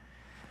flesh.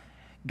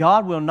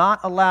 God will not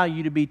allow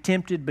you to be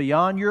tempted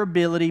beyond your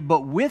ability,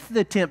 but with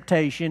the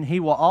temptation, He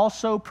will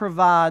also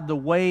provide the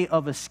way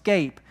of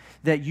escape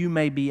that you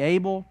may be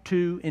able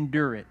to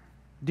endure it.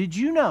 Did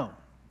you know,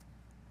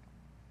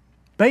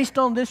 based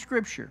on this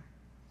scripture,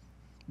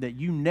 that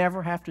you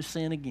never have to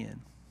sin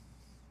again?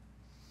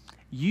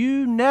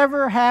 You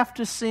never have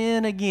to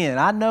sin again.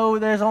 I know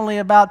there's only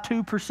about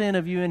 2%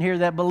 of you in here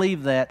that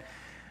believe that,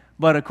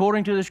 but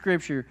according to the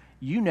scripture,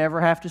 you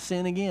never have to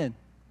sin again.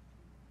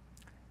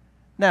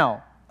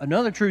 Now,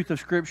 another truth of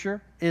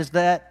scripture is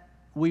that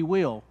we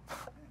will.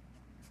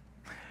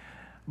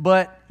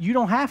 But you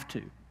don't have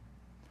to.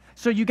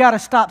 So you got to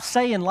stop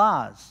saying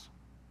lies.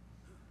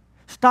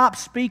 Stop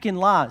speaking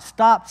lies.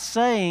 Stop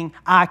saying,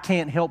 I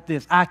can't help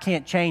this. I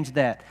can't change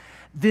that.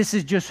 This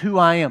is just who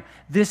I am.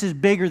 This is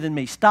bigger than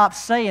me. Stop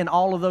saying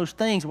all of those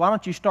things. Why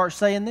don't you start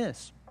saying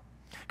this?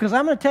 Because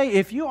I'm going to tell you,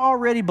 if you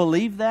already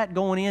believe that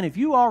going in, if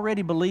you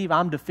already believe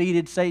I'm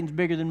defeated, Satan's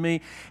bigger than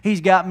me,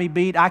 he's got me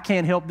beat, I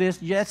can't help this,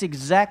 that's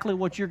exactly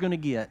what you're going to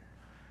get.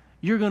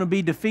 You're going to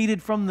be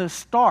defeated from the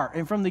start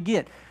and from the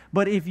get.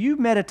 But if you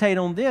meditate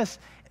on this,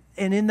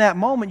 and in that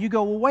moment you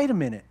go, well, wait a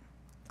minute.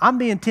 I'm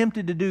being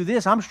tempted to do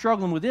this. I'm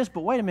struggling with this,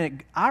 but wait a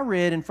minute. I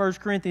read in 1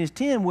 Corinthians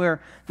 10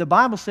 where the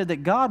Bible said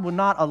that God would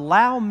not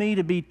allow me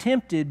to be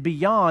tempted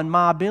beyond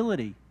my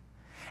ability.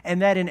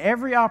 and that in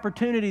every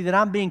opportunity that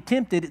I'm being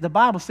tempted, the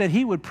Bible said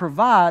He would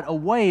provide a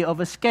way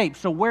of escape.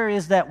 So where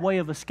is that way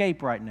of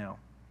escape right now?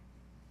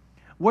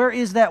 Where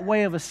is that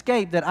way of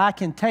escape that I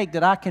can take,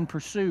 that I can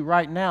pursue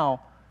right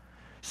now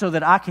so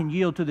that I can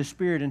yield to the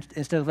Spirit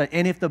instead of that?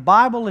 And if the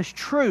Bible is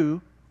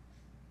true,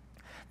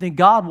 then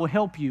God will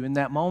help you in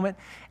that moment.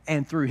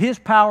 And through His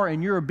power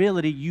and your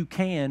ability, you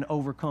can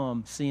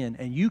overcome sin.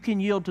 And you can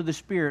yield to the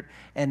Spirit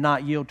and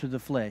not yield to the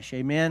flesh.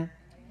 Amen?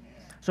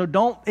 So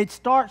it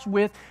starts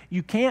with,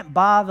 you can't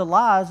buy the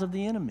lies of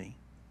the enemy.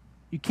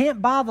 You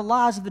can't buy the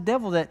lies of the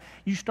devil that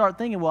you start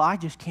thinking, well, I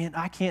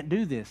can't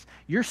do this.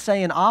 You're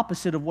saying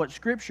opposite of what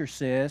Scripture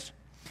says.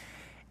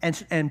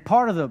 And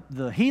part of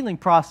the healing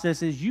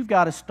process is you've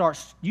got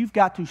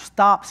to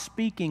stop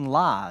speaking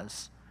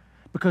lies.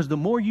 Because the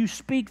more you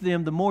speak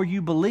them, the more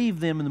you believe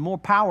them, and the more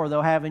power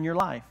they'll have in your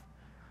life.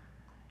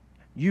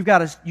 You've got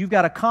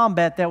to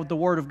combat that with the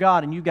Word of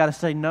God, and you've got to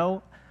say,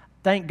 no,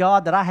 thank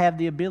God that I have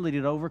the ability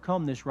to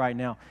overcome this right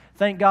now.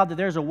 Thank God that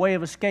there's a way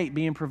of escape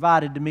being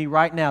provided to me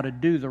right now to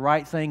do the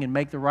right thing and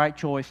make the right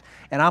choice,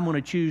 and I'm going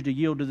to choose to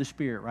yield to the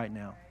Spirit right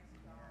now.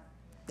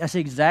 That's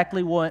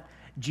exactly what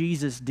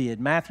Jesus did.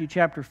 Matthew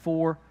chapter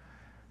 4,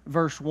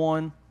 verse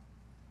 1,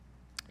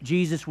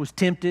 Jesus was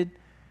tempted.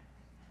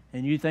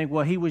 And you think,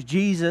 well, He was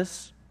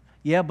Jesus.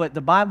 Yeah, but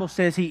the Bible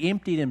says He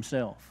emptied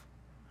Himself.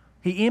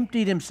 He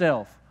emptied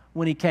Himself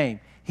when He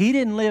came. He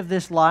didn't live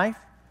this life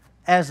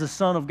as the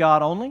Son of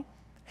God only.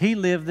 He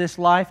lived this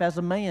life as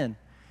a man.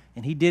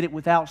 And He did it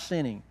without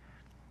sinning.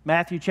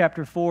 Matthew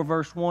chapter 4,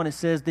 verse 1, it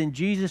says, Then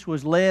Jesus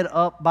was led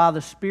up by the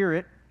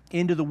Spirit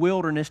into the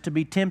wilderness to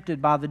be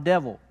tempted by the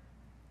devil.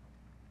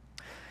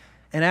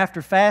 And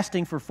after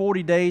fasting for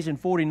 40 days and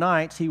 40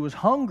 nights, He was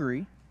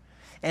hungry,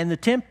 and the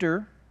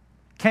tempter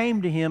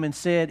came to Him and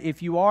said,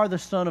 If you are the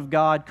Son of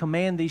God,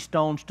 command these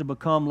stones to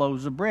become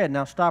loaves of bread.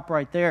 Now stop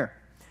right there.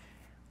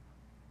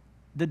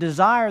 The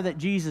desire that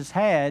Jesus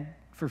had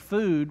for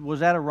food,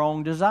 was that a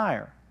wrong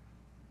desire?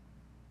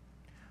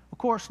 Of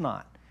course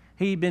not.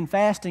 He'd been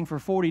fasting for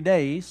 40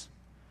 days.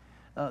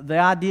 The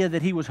idea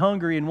that he was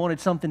hungry and wanted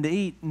something to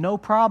eat, no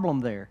problem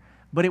there.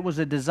 But it was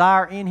a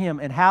desire in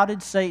him. And how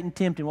did Satan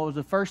tempt him? What was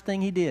the first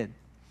thing he did?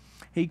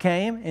 He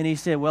came and he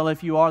said, well,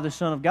 if you are the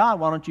Son of God,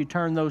 why don't you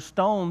turn those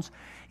stones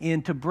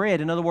into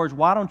bread? In other words,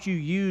 why don't you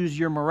use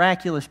your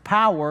miraculous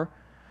power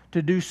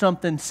to do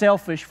something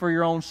selfish for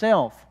your own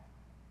self?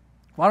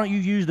 Why don't you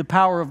use the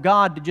power of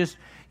God to just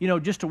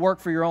to work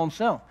for your own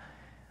self?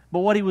 But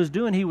what he was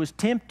doing, he was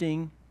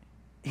tempting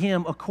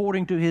him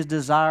according to his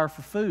desire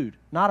for food.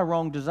 Not a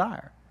wrong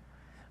desire.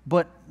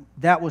 But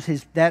that's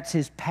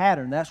his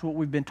pattern. That's what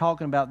we've been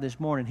talking about this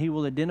morning. He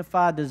will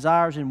identify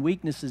desires and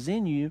weaknesses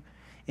in you,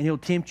 and he'll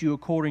tempt you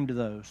according to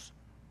those.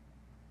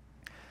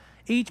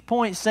 Each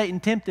point, Satan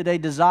tempted a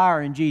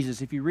desire in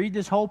Jesus. If you read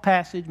this whole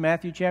passage,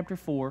 Matthew chapter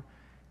 4,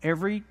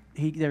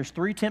 there's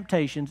 3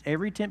 temptations.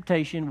 Every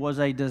temptation was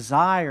a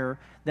desire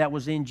that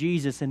was in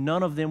Jesus, and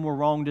none of them were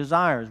wrong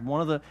desires.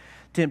 One of the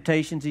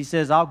temptations, he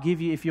says, I'll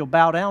give you, if you'll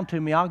bow down to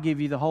me, I'll give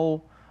you the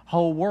whole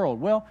world.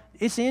 Well,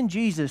 it's in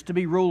Jesus to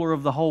be ruler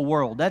of the whole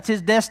world. That's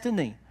his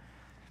destiny.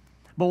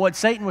 But what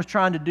Satan was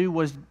trying to do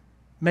was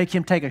make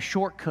him take a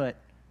shortcut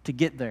to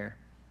get there.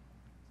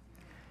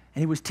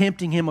 And he was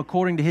tempting him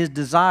according to his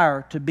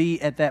desire to be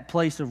at that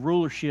place of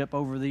rulership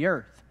over the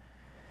earth.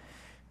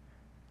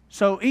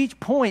 So each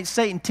point,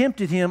 Satan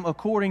tempted him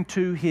according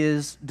to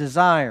his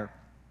desire.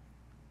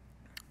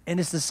 And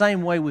it's the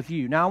same way with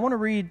you. Now I want to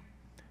read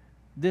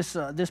this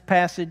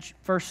passage,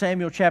 1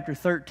 Samuel chapter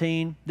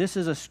 13. This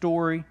is a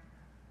story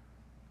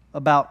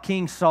about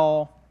King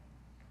Saul.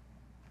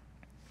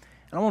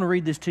 And I want to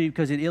read this to you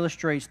because it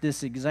illustrates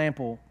this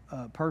example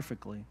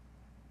perfectly.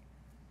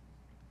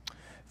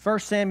 1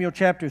 Samuel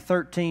chapter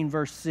 13,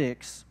 verse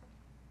 6.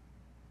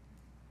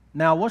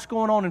 Now, what's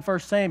going on in 1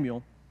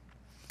 Samuel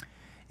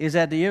is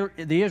that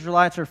the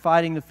Israelites are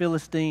fighting the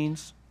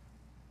Philistines,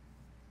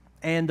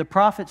 and the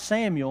prophet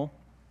Samuel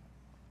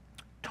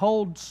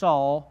told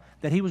Saul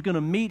that he was going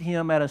to meet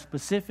him at a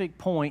specific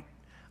point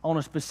on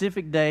a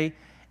specific day,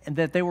 and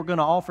that they were going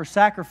to offer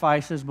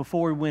sacrifices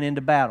before he went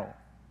into battle.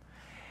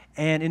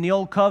 And in the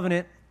Old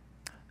Covenant,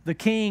 the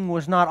king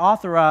was not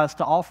authorized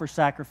to offer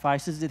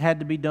sacrifices. It had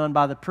to be done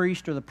by the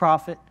priest or the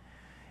prophet.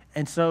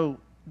 And so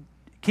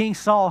King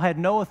Saul had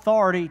no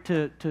authority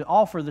to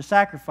offer the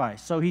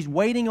sacrifice. So he's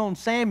waiting on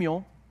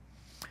Samuel,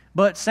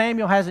 but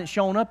Samuel hasn't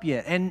shown up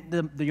yet.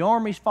 And the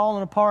army's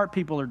falling apart.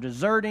 People are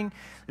deserting.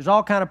 There's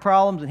all kind of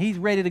problems. And he's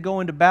ready to go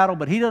into battle,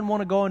 but he doesn't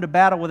want to go into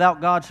battle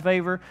without God's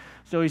favor.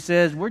 So he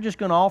says, we're just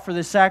going to offer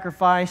this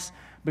sacrifice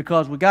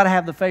because we got to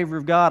have the favor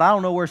of God. I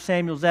don't know where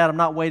Samuel's at. I'm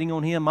not waiting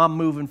on him. I'm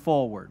moving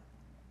forward.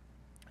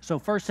 So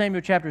 1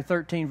 Samuel chapter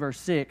 13, verse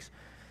 6,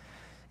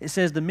 it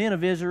says, the men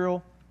of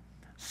Israel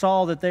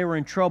saw that they were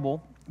in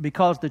trouble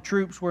because the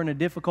troops were in a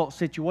difficult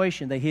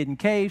situation. They hid in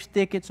caves,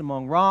 thickets,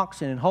 among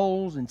rocks, and in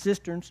holes and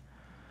cisterns.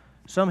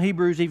 Some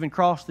Hebrews even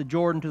crossed the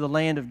Jordan to the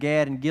land of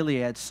Gad and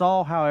Gilead.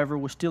 Saul, however,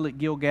 was still at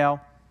Gilgal,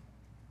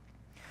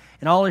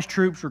 and all his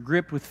troops were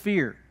gripped with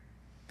fear.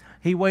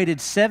 He waited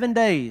 7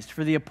 days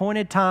for the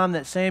appointed time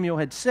that Samuel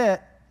had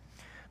set,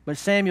 but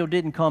Samuel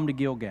didn't come to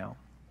Gilgal,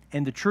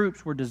 and the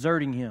troops were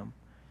deserting him.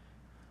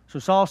 So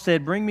Saul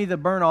said, "Bring me the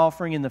burnt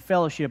offering and the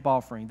fellowship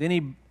offering." Then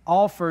he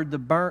offered the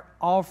burnt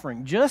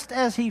offering. Just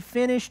as he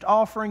finished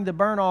offering the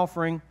burnt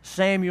offering,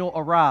 Samuel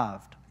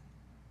arrived.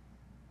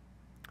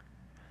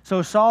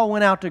 So Saul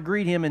went out to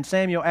greet him, and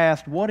Samuel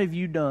asked, "What have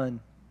you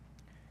done?"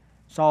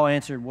 Saul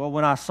answered, "Well,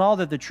 when I saw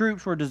that the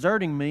troops were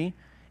deserting me,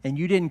 and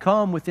you didn't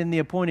come within the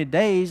appointed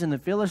days, and the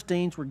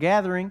Philistines were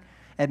gathering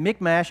at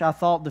Michmash, I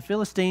thought the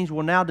Philistines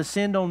will now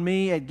descend on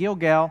me at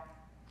Gilgal,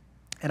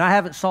 and I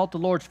haven't sought the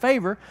Lord's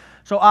favor,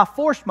 so I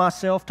forced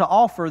myself to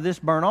offer this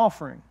burnt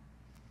offering."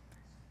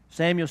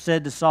 Samuel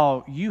said to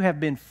Saul, "You have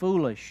been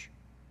foolish.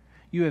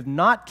 You have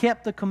not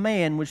kept the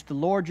command which the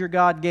Lord your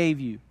God gave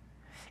you.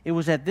 It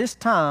was at this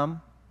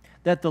time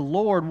that the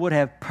Lord would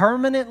have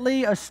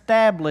permanently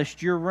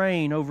established your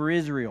reign over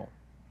Israel.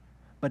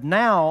 But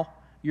now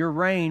your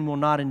reign will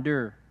not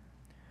endure.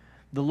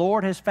 The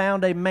Lord has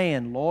found a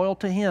man loyal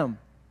to him,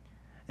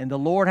 and the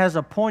Lord has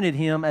appointed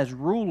him as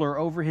ruler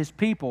over his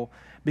people,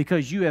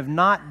 because you have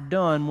not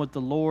done what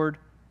the Lord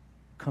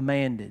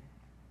commanded."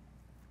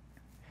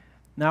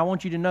 Now I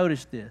want you to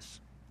notice this.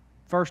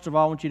 First of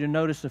all, I want you to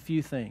notice a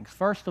few things.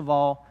 First of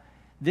all,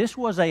 this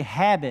was a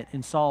habit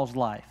in Saul's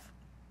life.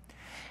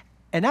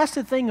 And that's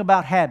the thing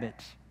about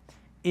habits,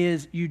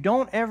 is you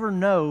don't ever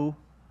know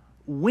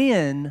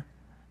when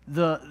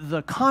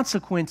the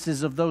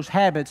consequences of those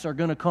habits are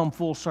going to come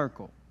full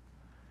circle.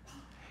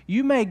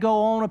 You may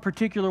go on a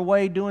particular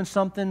way doing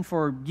something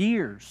for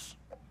years,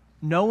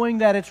 knowing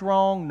that it's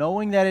wrong,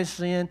 knowing that it's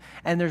sin,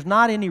 and there's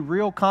not any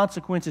real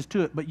consequences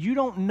to it, but you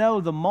don't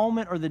know the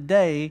moment or the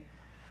day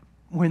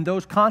when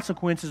those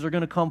consequences are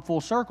going to come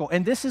full circle.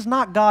 And this is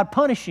not God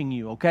punishing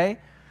you, okay?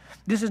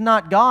 This is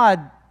not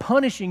God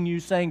punishing you,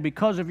 saying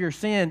because of your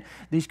sin,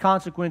 these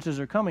consequences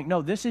are coming.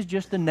 No, this is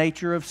just the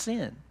nature of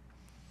sin.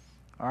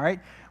 All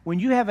right? When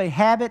you have a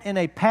habit and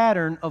a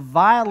pattern of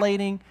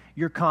violating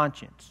your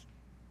conscience,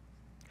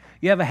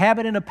 you have a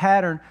habit and a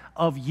pattern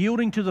of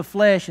yielding to the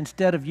flesh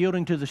instead of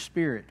yielding to the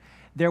Spirit,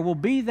 there will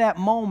be that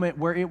moment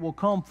where it will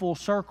come full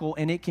circle,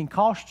 and it can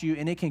cost you,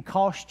 and it can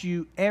cost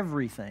you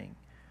everything.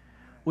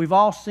 We've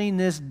all seen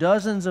this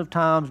dozens of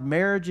times.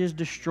 Marriages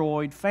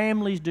destroyed,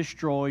 families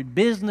destroyed,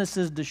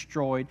 businesses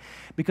destroyed,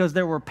 because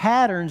there were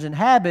patterns and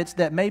habits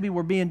that maybe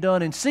were being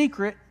done in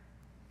secret,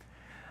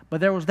 but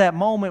there was that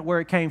moment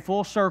where it came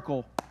full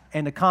circle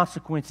and the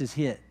consequences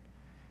hit.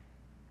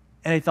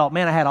 And they thought,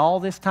 man, I had all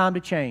this time to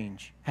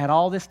change, had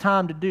all this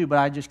time to do, but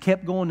I just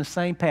kept going the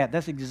same path.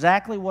 That's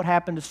exactly what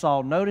happened to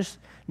Saul. Notice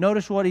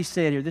what he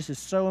said here. This is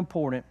so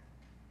important.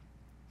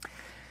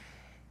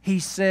 He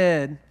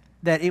said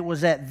that it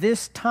was at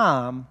this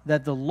time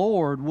that the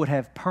Lord would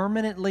have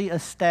permanently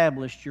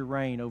established your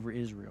reign over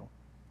Israel.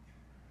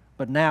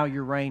 But now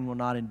your reign will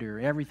not endure.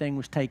 Everything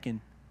was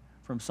taken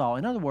from Saul.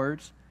 In other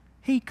words,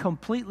 he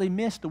completely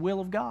missed the will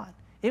of God.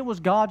 It was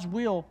God's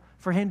will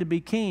for him to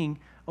be king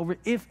over.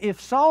 If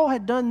Saul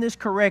had done this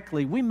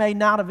correctly, we may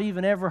not have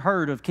even ever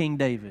heard of King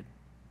David.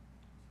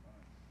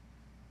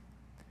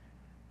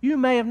 You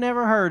may have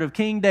never heard of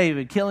King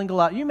David killing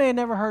Goliath. You may have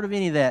never heard of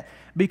any of that,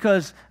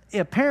 because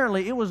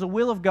apparently it was the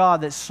will of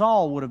God that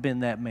Saul would have been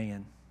that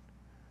man.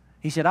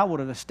 He said, "I would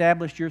have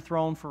established your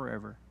throne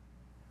forever."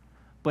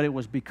 But it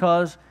was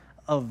because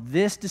of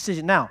this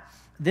decision. Now,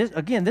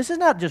 this is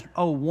not just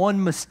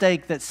one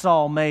mistake that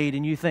Saul made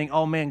and you think,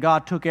 oh man,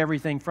 God took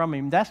everything from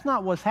him. That's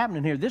not what's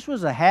happening here. This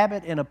was a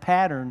habit and a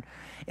pattern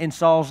in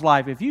Saul's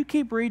life. If you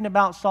keep reading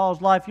about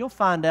Saul's life, you'll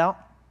find out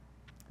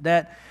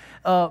that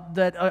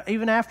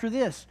even after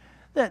this,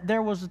 that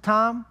there was a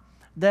time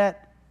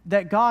that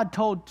God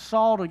told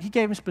Saul, he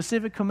gave him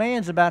specific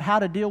commands about how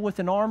to deal with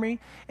an army,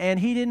 and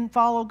he didn't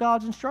follow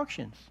God's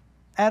instructions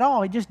at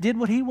all. He just did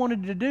what he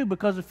wanted to do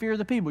because of fear of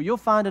the people. You'll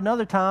find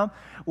another time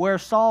where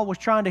Saul was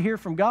trying to hear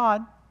from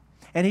God,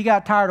 and he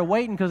got tired of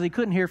waiting because he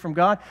couldn't hear from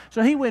God,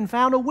 so he went and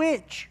found a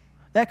witch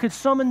that could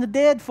summon the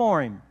dead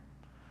for him.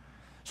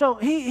 So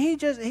he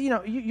just,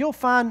 you'll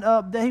find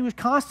that he was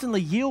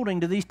constantly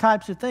yielding to these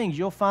types of things.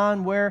 You'll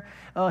find where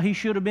he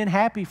should have been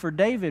happy for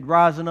David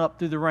rising up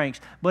through the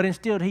ranks, but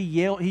instead he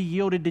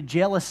yielded to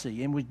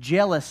jealousy and was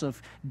jealous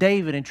of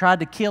David and tried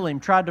to kill him,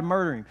 tried to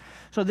murder him.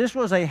 So this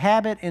was a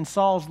habit in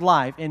Saul's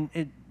life, and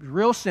it's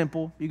real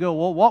simple. You go,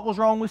 well, what was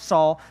wrong with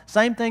Saul?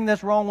 Same thing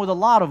that's wrong with a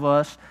lot of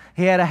us.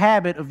 He had a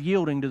habit of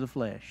yielding to the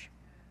flesh.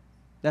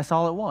 That's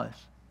all it was.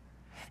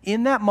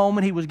 In that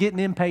moment, he was getting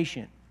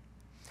impatient.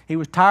 He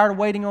was tired of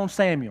waiting on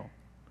Samuel.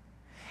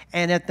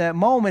 And at that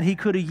moment, he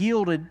could have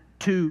yielded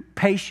to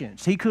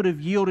patience. He could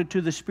have yielded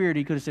to the Spirit.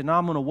 He could have said, no,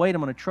 I'm going to wait.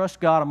 I'm going to trust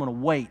God. I'm going to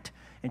wait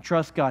and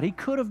trust God. He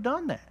could have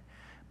done that,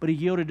 but he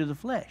yielded to the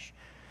flesh.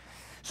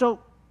 So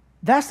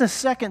that's the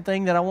second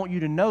thing that I want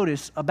you to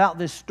notice about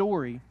this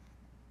story,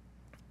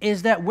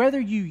 is that whether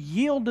you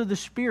yield to the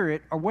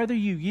Spirit or whether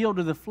you yield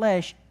to the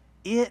flesh,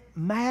 it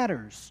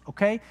matters,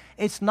 okay?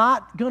 It's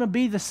not going to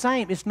be the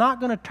same. It's not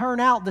going to turn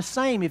out the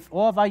same if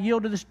I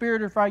yield to the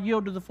Spirit or if I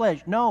yield to the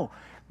flesh. No,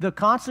 the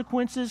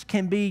consequences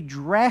can be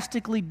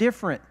drastically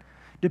different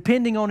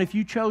depending on if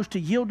you chose to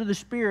yield to the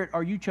Spirit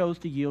or you chose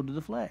to yield to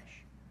the flesh.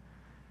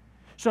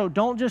 So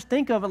don't just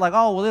think of it like,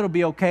 oh, well, it'll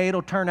be okay.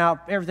 It'll turn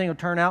out, everything will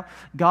turn out.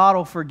 God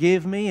will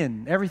forgive me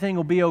and everything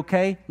will be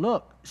okay.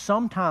 Look,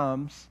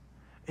 sometimes,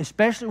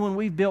 especially when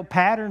we've built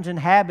patterns and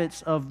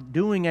habits of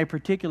doing a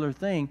particular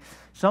thing,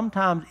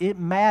 sometimes it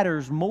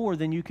matters more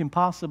than you can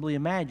possibly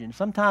imagine.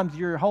 Sometimes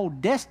your whole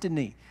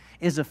destiny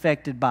is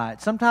affected by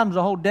it. Sometimes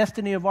the whole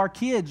destiny of our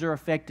kids are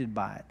affected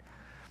by it.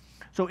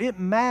 So it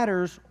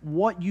matters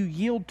what you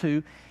yield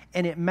to,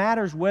 and it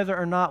matters whether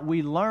or not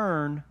we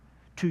learn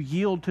to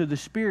yield to the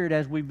Spirit,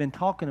 as we've been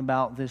talking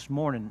about this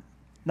morning.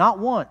 Not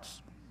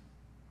once,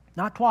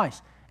 not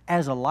twice,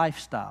 as a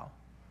lifestyle.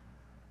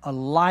 A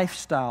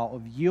lifestyle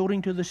of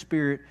yielding to the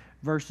Spirit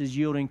versus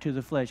yielding to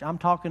the flesh. I'm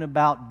talking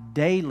about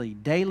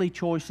daily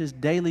choices,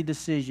 daily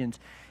decisions,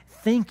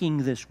 thinking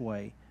this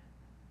way.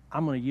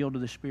 I'm going to yield to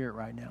the Spirit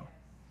right now.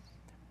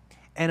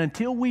 And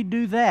until we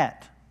do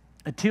that,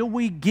 until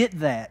we get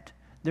that,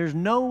 there's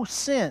no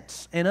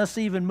sense in us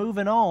even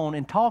moving on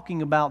and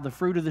talking about the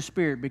fruit of the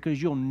Spirit,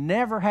 because you'll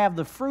never have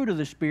the fruit of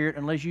the Spirit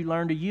unless you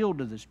learn to yield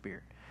to the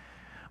Spirit.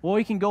 Well,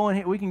 we can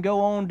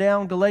go on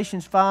down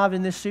Galatians 5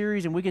 in this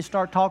series, and we can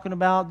start talking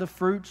about the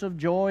fruits of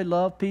joy,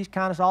 love, peace,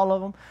 kindness, all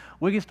of them.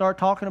 We can start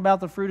talking about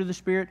the fruit of the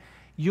Spirit.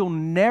 You'll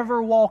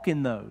never walk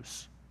in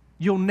those.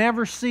 You'll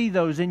never see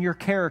those in your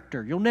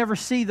character. You'll never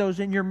see those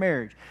in your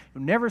marriage.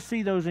 You'll never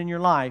see those in your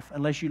life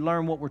unless you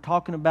learn what we're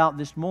talking about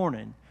this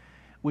morning,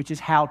 which is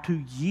how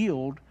to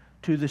yield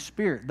to the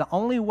Spirit. The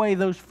only way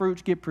those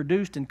fruits get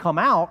produced and come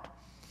out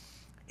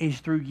is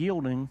through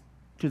yielding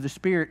to the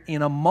Spirit.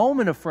 In a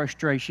moment of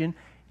frustration,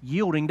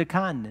 yielding to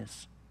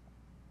kindness.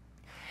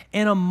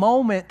 In a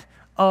moment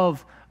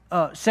of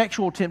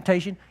sexual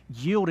temptation,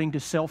 yielding to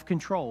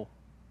self-control.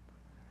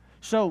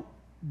 So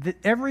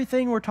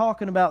everything we're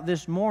talking about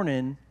this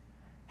morning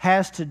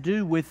has to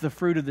do with the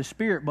fruit of the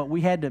Spirit, but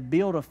we had to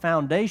build a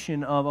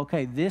foundation of,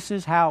 okay, this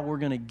is how we're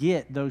going to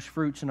get those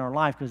fruits in our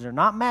life, because they're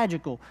not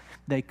magical.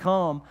 They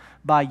come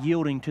by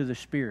yielding to the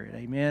Spirit.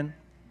 Amen?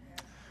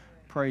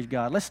 Praise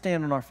God. Let's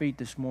stand on our feet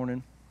this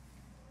morning.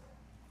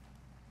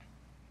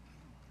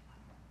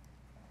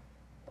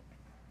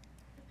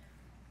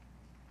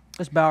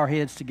 Let's bow our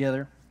heads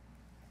together.